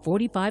get that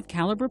 .45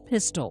 caliber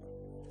pistol.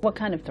 What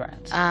kind of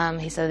threats?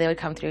 He said they would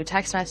come through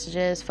text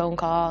messages, phone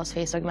calls,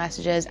 Facebook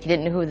messages. He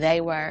didn't know who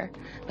they were,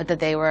 but that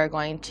they were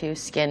going to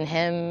skin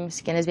him,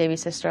 skin his baby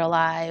sister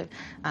alive,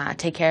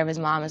 take care of his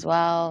mom as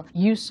well.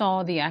 You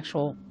saw the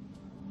actual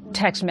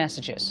text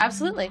messages?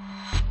 Absolutely.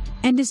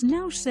 And as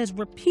Nausch says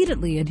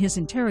repeatedly in his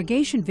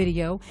interrogation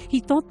video, he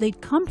thought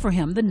they'd come for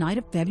him the night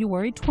of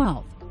February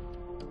 12th.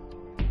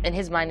 In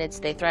his mind, it's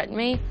they threatened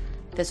me.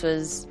 This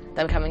was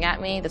them coming at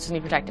me. This was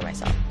me protecting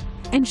myself.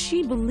 And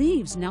she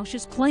believes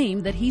Nausch's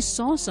claim that he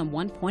saw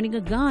someone pointing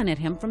a gun at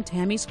him from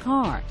Tammy's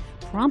car,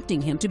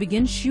 prompting him to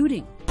begin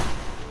shooting.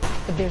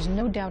 But there's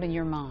no doubt in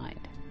your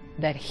mind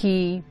that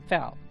he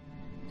felt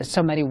that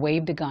somebody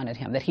waved a gun at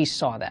him, that he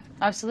saw that.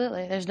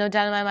 Absolutely. There's no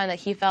doubt in my mind that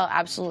he felt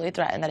absolutely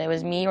threatened, that it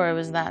was me or it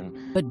was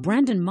them. But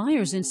Brandon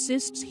Myers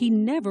insists he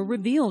never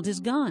revealed his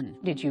gun.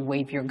 Did you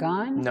wave your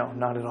gun? No,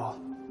 not at all.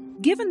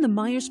 Given the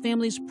Myers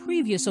family's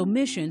previous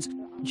omissions,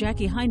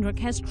 Jackie Heinrich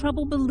has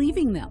trouble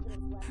believing them.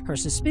 Her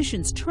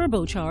suspicions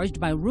turbocharged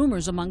by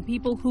rumors among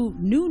people who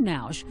knew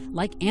Nausch,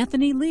 like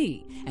Anthony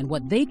Lee, and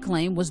what they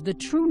claim was the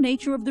true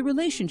nature of the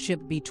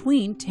relationship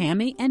between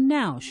Tammy and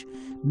Nausch,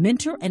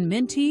 mentor and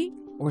mentee,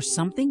 or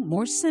something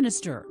more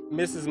sinister.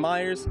 Mrs.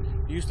 Myers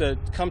used to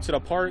come to the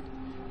park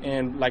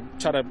and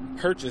try to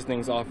purchase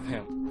things off of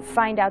him.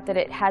 Find out that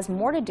it has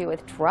more to do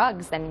with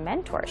drugs than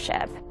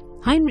mentorship.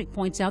 Heinrich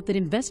points out that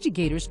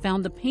investigators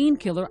found the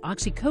painkiller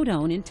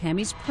oxycodone in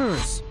Tammy's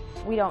purse.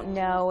 We don't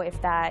know if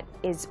that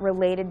is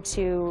related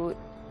to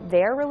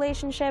their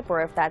relationship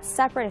or if that's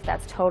separate, if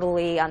that's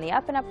totally on the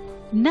up and up.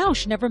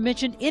 Nausch never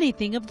mentioned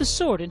anything of the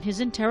sort in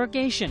his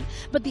interrogation,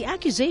 but the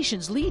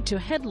accusations lead to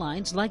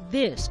headlines like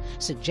this,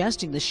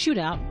 suggesting the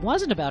shootout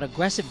wasn't about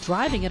aggressive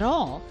driving at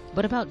all,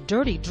 but about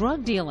dirty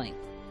drug dealing.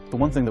 The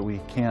one thing that we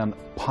can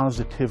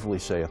positively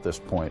say at this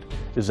point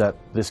is that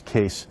this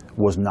case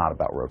was not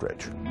about road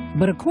rage.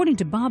 But according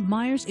to Bob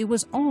Myers, it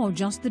was all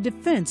just the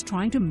defense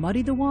trying to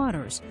muddy the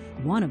waters,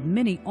 one of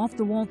many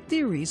off-the-wall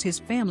theories his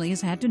family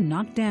has had to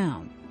knock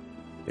down.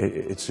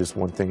 It's just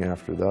one thing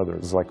after the other.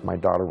 It's like my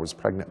daughter was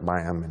pregnant by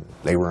him and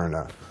they were in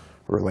a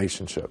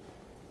relationship,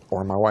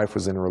 or my wife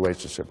was in a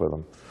relationship with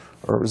him,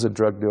 or it was a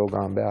drug deal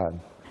gone bad.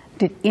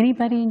 Did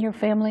anybody in your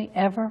family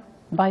ever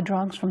buy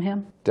drugs from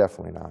him?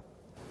 Definitely not.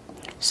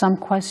 Some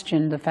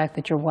questioned the fact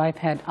that your wife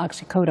had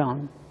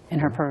oxycodone in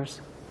her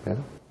purse. Yeah.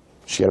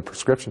 She had a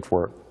prescription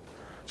for it.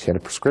 She had a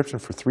prescription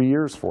for 3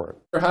 years for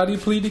it. How do you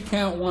plead to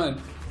count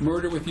 1,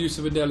 murder with use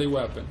of a deadly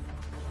weapon?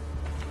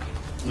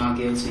 Not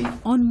guilty.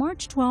 On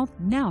March 12th,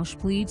 Nausch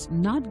pleads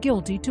not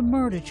guilty to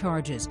murder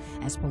charges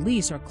as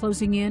police are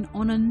closing in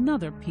on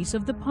another piece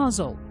of the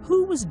puzzle.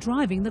 Who was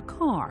driving the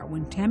car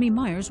when Tammy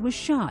Myers was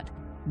shot?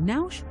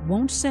 Nausch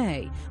won't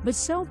say, but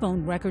cell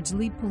phone records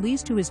lead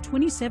police to his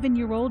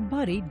 27-year-old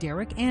buddy,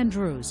 Derek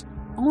Andrews,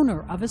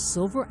 owner of a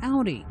silver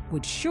Audi,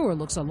 which sure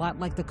looks a lot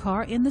like the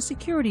car in the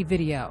security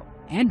video.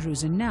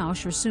 Andrews and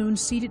Nausch are soon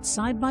seated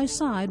side by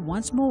side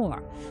once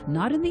more,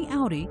 not in the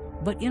Audi,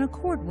 but in a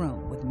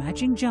courtroom with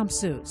matching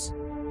jumpsuits.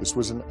 This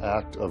was an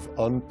act of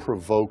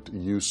unprovoked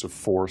use of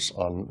force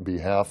on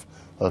behalf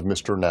of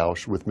Mr.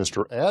 Nausch, with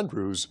Mr.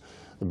 Andrews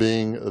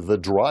being the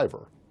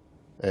driver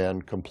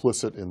and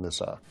complicit in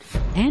this act.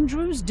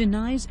 Andrews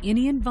denies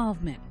any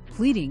involvement,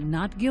 pleading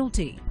not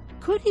guilty.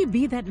 Could he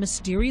be that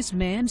mysterious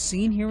man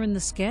seen here in the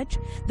sketch,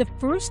 the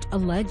first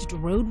alleged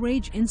road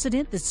rage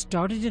incident that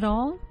started it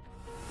all?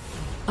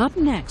 Up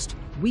next,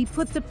 we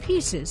put the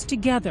pieces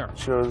together.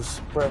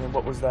 Shows, Brandon,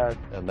 what was that?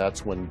 And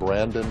that's when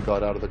Brandon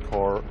got out of the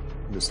car,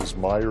 Mrs.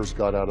 Myers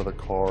got out of the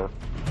car.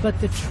 But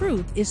the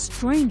truth is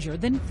stranger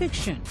than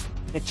fiction.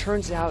 It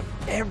turns out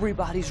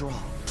everybody's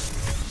wrong.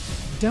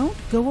 Don't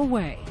go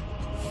away.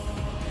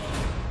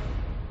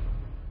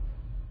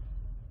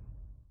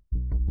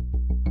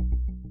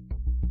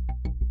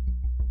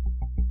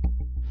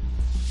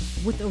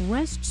 With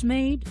arrests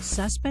made,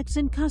 suspects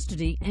in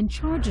custody, and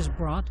charges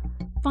brought,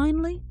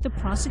 finally, the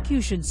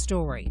prosecution's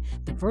story,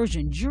 the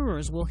version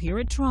jurors will hear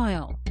at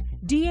trial.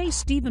 DA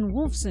Stephen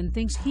Wolfson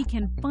thinks he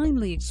can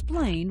finally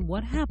explain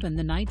what happened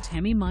the night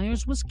Tammy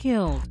Myers was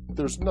killed.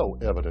 There's no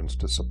evidence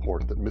to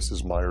support that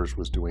Mrs. Myers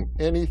was doing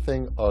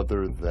anything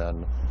other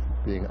than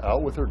being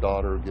out with her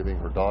daughter, giving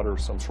her daughter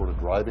some sort of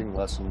driving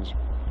lessons.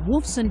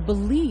 Wolfson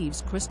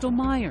believes Crystal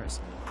Myers.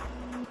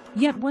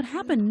 Yet what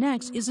happened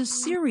next is a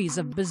series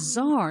of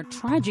bizarre,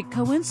 tragic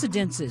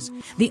coincidences,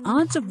 the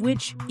odds of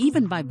which,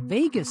 even by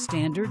Vegas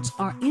standards,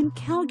 are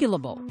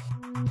incalculable.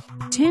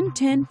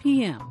 10:10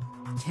 p.m.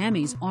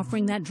 Tammy's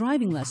offering that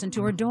driving lesson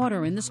to her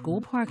daughter in the school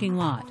parking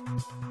lot.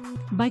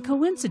 By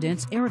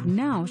coincidence, Eric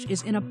Nausch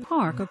is in a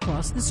park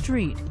across the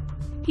street.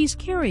 He's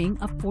carrying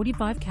a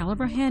 .45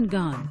 caliber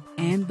handgun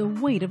and the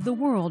weight of the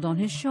world on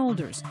his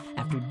shoulders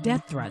after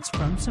death threats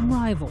from some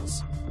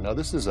rivals. Now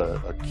this is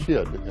a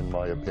kid, in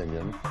my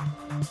opinion,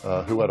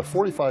 who had a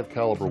 .45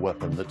 caliber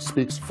weapon that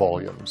speaks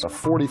volumes. A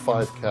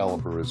 .45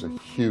 caliber is a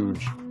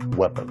huge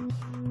weapon.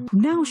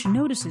 Nausch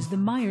notices the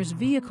Myers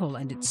vehicle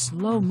and its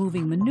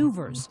slow-moving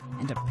maneuvers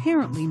and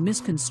apparently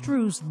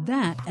misconstrues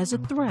that as a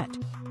threat.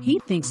 He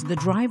thinks the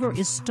driver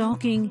is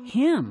stalking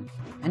him.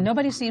 And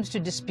nobody seems to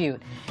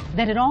dispute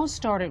that it all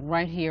started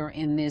right here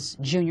in this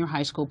junior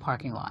high school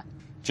parking lot.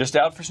 Just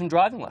out for some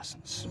driving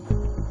lessons.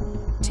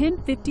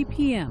 10:50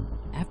 p.m.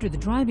 After the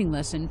driving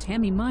lesson,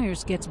 Tammy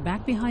Myers gets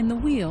back behind the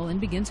wheel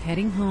and begins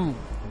heading home.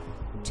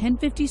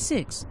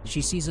 10:56,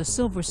 she sees a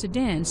silver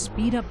sedan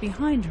speed up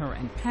behind her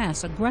and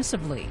pass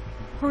aggressively.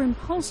 Her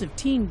impulsive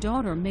teen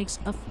daughter makes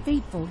a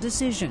fateful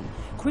decision.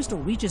 Crystal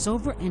reaches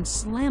over and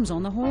slams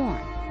on the horn.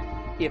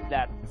 If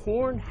that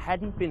horn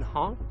hadn't been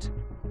honked,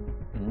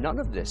 none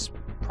of this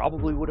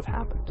probably would have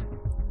happened.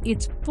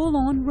 It's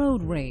full-on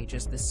road rage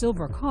as the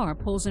silver car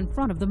pulls in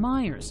front of the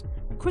Myers.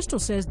 Crystal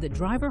says the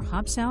driver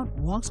hops out,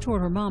 walks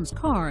toward her mom's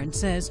car and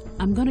says,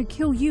 "I'm gonna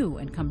kill you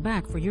and come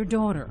back for your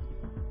daughter."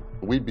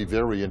 We'd be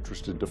very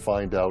interested to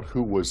find out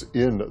who was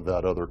in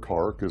that other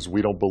car, because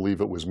we don't believe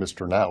it was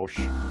Mr. Nausch.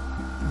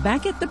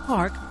 Back at the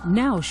park,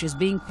 Nausch is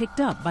being picked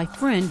up by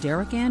friend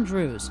Derek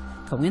Andrews,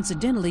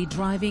 coincidentally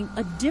driving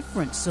a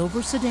different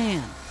silver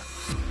sedan.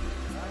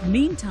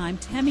 Meantime,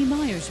 Tammy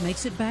Myers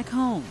makes it back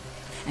home,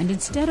 and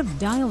instead of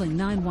dialing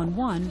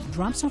 911,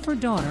 drops off her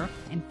daughter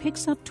and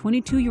picks up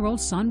 22-year-old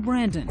son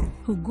Brandon,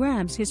 who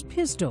grabs his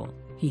pistol.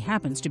 He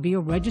happens to be a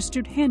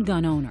registered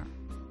handgun owner.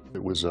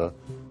 It was a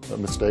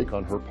mistake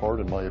on her part,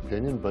 in my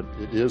opinion, but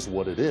it is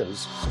what it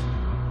is.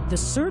 The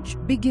search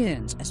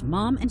begins as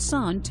mom and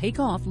son take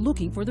off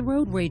looking for the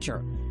road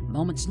rager.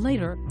 Moments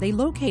later, they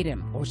locate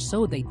him, or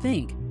so they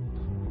think.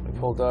 We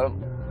pulled up.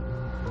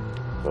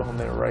 Boom,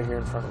 they were right here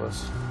in front of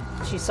us.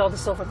 She saw the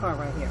silver car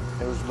right here.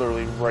 It was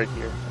literally right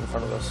here in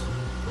front of us.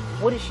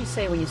 What does she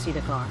say when you see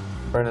the car?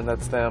 Brandon,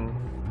 that's them.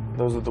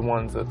 Those are the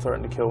ones that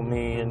threatened to kill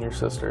me and your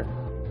sister.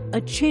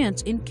 A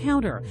chance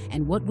encounter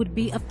and what would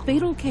be a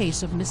fatal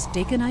case of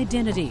mistaken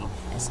identity,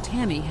 as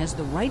Tammy has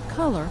the right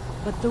color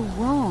but the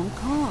wrong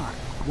car,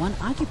 one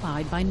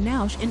occupied by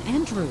Nausch and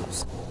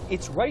Andrews.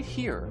 It's right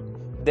here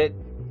that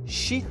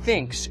she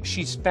thinks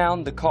she's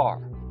found the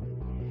car.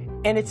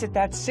 And it's at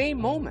that same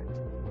moment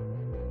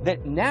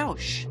that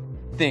Nausch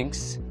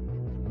thinks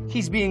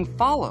he's being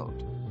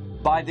followed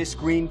by this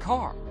green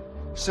car.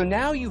 So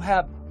now you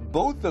have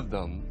both of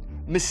them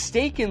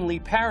mistakenly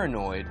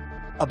paranoid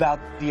about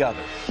the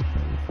other.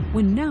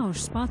 When Nausch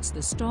spots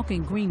the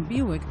stalking green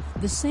Buick,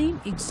 the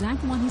same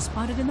exact one he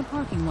spotted in the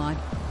parking lot,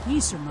 he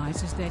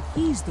surmises that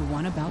he's the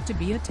one about to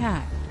be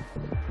attacked.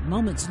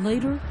 Moments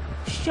later,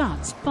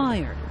 shots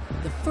fired.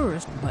 The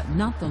first, but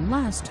not the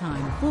last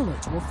time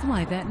bullets will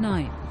fly that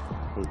night.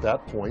 At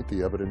that point,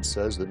 the evidence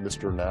says that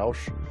Mr.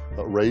 Nausch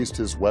raised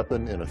his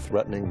weapon in a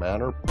threatening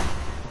manner.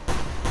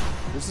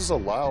 This is a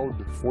loud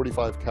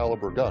 .45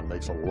 caliber gun,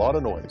 makes a lot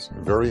of noise,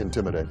 very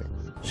intimidating.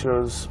 She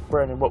goes,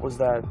 "Brandon, what was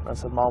that?" I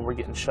said, "Mom, we're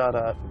getting shot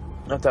at."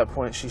 At that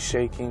point, she's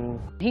shaking.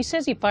 He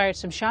says he fired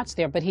some shots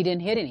there, but he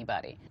didn't hit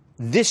anybody.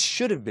 This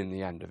should have been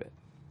the end of it,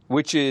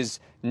 which is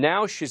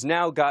Nausch has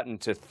now gotten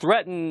to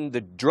threaten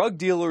the drug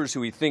dealers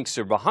who he thinks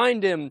are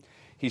behind him.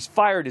 He's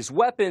fired his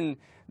weapon.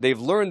 They've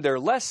learned their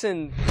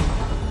lesson.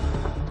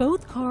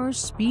 Both cars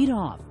speed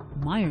off.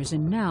 Myers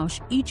and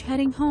Nausch each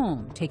heading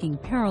home, taking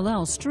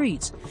parallel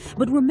streets.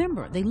 But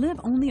remember, they live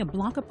only a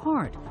block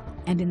apart,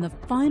 and in the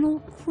final,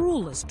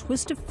 cruelest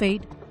twist of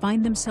fate,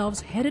 find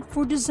themselves headed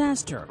for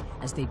disaster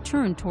as they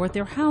turn toward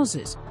their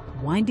houses,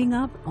 winding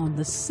up on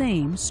the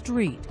same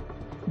street.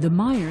 The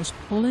Myers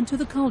pull into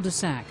the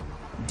cul-de-sac.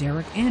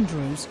 Derek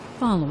Andrews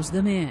follows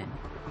them in.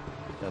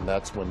 And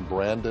that's when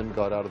Brandon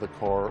got out of the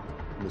car,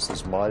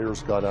 Mrs.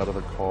 Myers got out of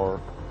the car.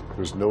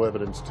 There's no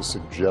evidence to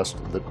suggest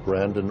that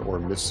Brandon or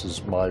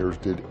Mrs. Myers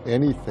did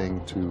anything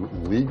to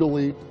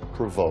legally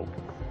provoke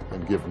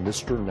and give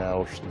Mr.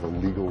 Nausch the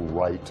legal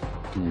right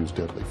to use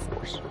deadly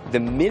force. The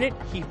minute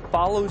he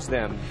follows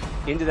them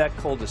into that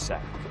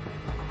cul-de-sac,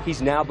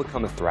 he's now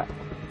become a threat.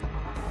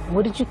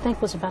 What did you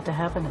think was about to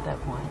happen at that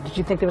point? Did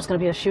you think there was going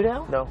to be a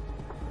shootout? No,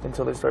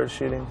 until they started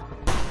shooting.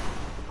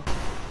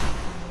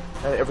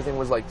 And everything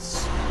was like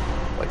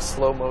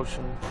slow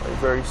motion, like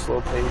very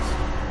slow pace.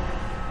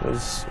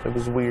 It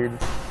was weird.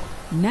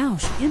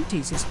 Nausch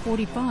empties his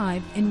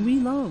 .45 and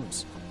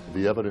reloads.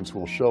 The evidence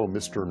will show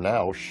Mr.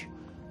 Nausch,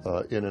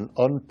 in an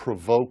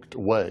unprovoked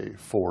way,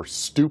 for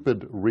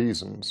stupid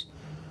reasons,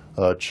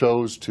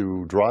 chose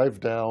to drive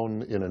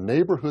down in a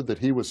neighborhood that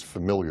he was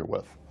familiar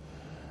with.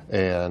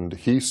 And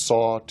he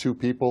saw two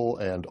people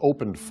and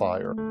opened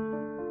fire.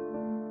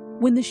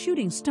 When the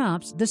shooting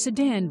stops, the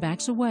sedan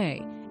backs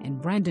away,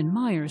 and Brandon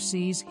Myers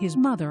sees his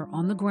mother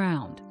on the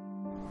ground.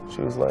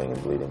 She was laying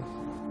and bleeding.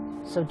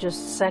 So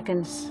just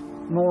seconds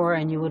more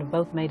and you would have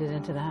both made it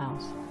into the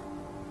house.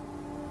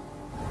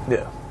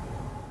 Yeah.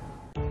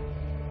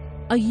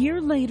 A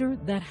year later,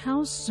 that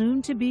house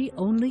soon to be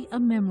only a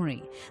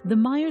memory. The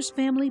Myers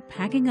family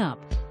packing up,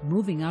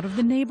 moving out of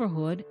the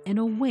neighborhood and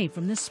away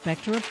from the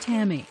specter of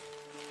Tammy.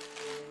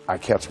 I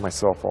catch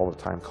myself all the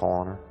time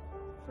calling her.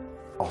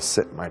 I'll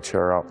sit in my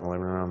chair out in the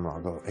living room and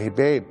I'll go, "Hey,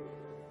 babe."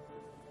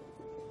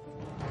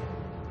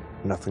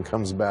 Nothing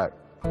comes back.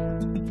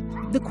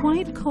 The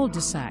quiet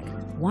cul-de-sac,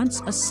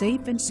 once a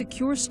safe and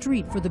secure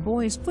street for the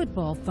boys'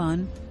 football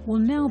fun, will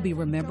now be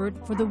remembered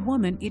for the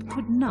woman it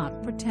could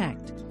not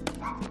protect.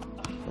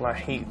 And I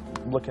hate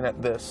looking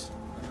at this.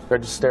 I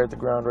just stare at the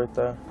ground right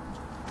there.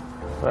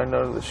 And I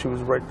know that she was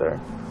right there.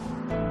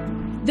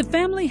 The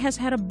family has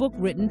had a book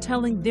written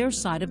telling their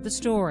side of the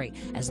story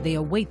as they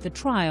await the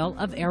trial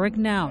of Eric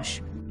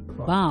Nausch.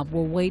 Bob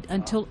will wait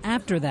until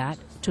after that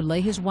to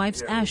lay his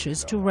wife's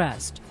ashes to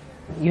rest.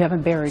 You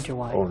haven't buried your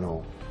wife? Oh,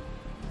 no.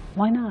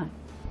 Why not?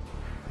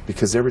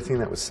 Because everything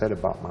that was said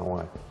about my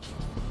wife.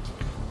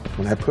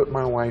 When I put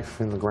my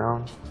wife in the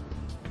ground,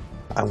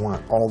 I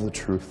want all the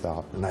truth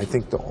out. And I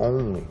think the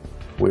only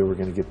way we're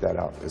going to get that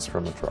out is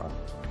from a trial.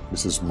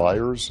 Mrs.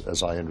 Myers,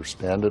 as I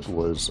understand it,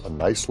 was a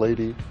nice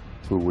lady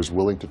who was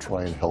willing to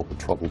try and help a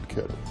troubled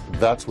kid.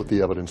 That's what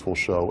the evidence will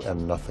show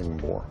and nothing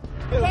more.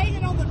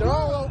 Hanging on the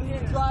door over here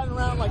driving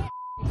around like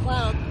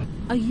clowns.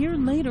 A year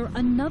later,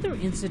 another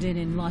incident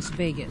in Las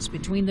Vegas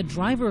between the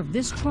driver of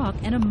this truck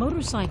and a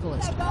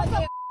motorcyclist.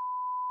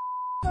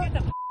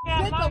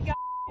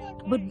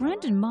 But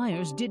Brandon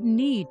Myers didn't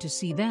need to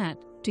see that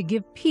to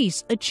give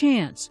peace a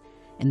chance.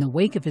 In the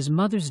wake of his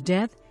mother's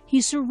death, he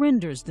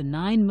surrenders the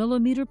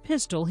 9mm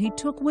pistol he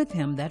took with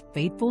him that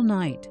fateful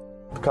night.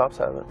 The cops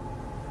have it.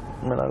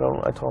 I mean,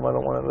 I told them I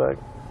don't want it back.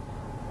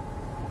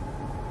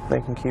 They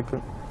can keep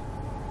it.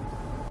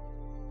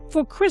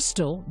 For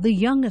Crystal, the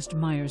youngest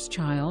Myers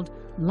child,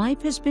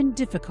 life has been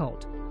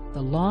difficult.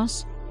 The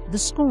loss, the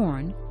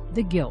scorn,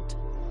 the guilt.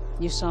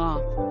 You saw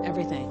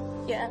everything.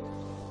 Yeah.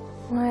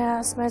 I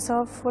asked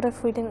myself, what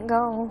if we didn't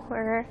go?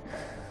 Or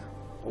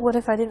what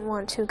if I didn't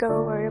want to go?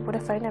 Or what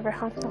if I never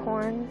honked the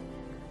horn?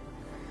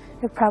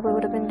 It probably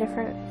would have been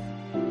different.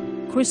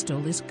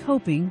 Crystal is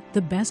coping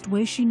the best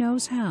way she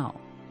knows how,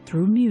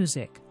 through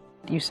music.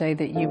 You say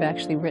that you've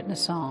actually written a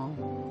song.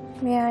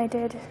 Yeah, I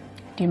did.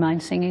 Do you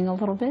mind singing a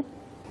little bit?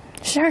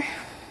 Sure.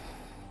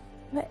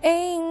 The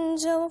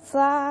angel will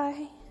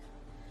fly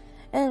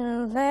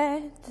and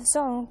let the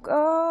song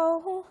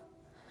go.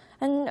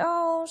 I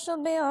know she'll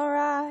be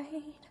alright.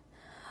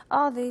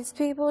 All these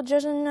people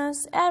judging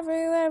us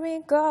everywhere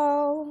we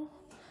go.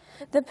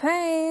 The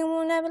pain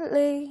will never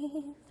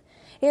leave.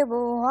 It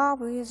will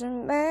always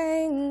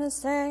remain the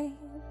same.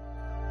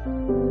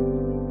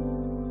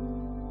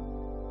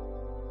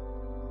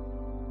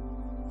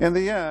 In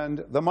the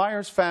end, the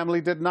Myers family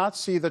did not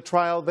see the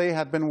trial they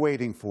had been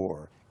waiting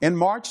for. In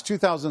March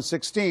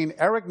 2016,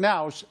 Eric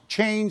Nausch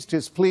changed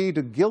his plea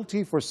to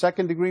guilty for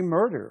second-degree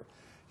murder.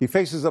 He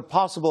faces a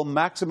possible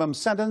maximum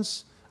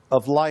sentence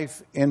of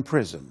life in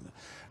prison.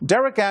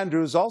 Derek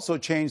Andrews also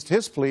changed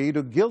his plea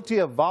to guilty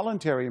of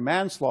voluntary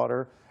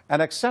manslaughter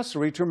and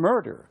accessory to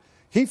murder.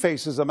 He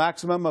faces a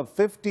maximum of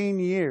 15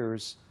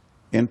 years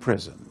in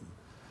prison.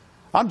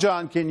 I'm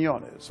John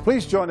Quinones.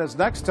 Please join us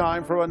next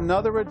time for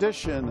another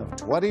edition of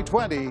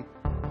 2020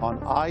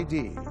 on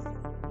ID.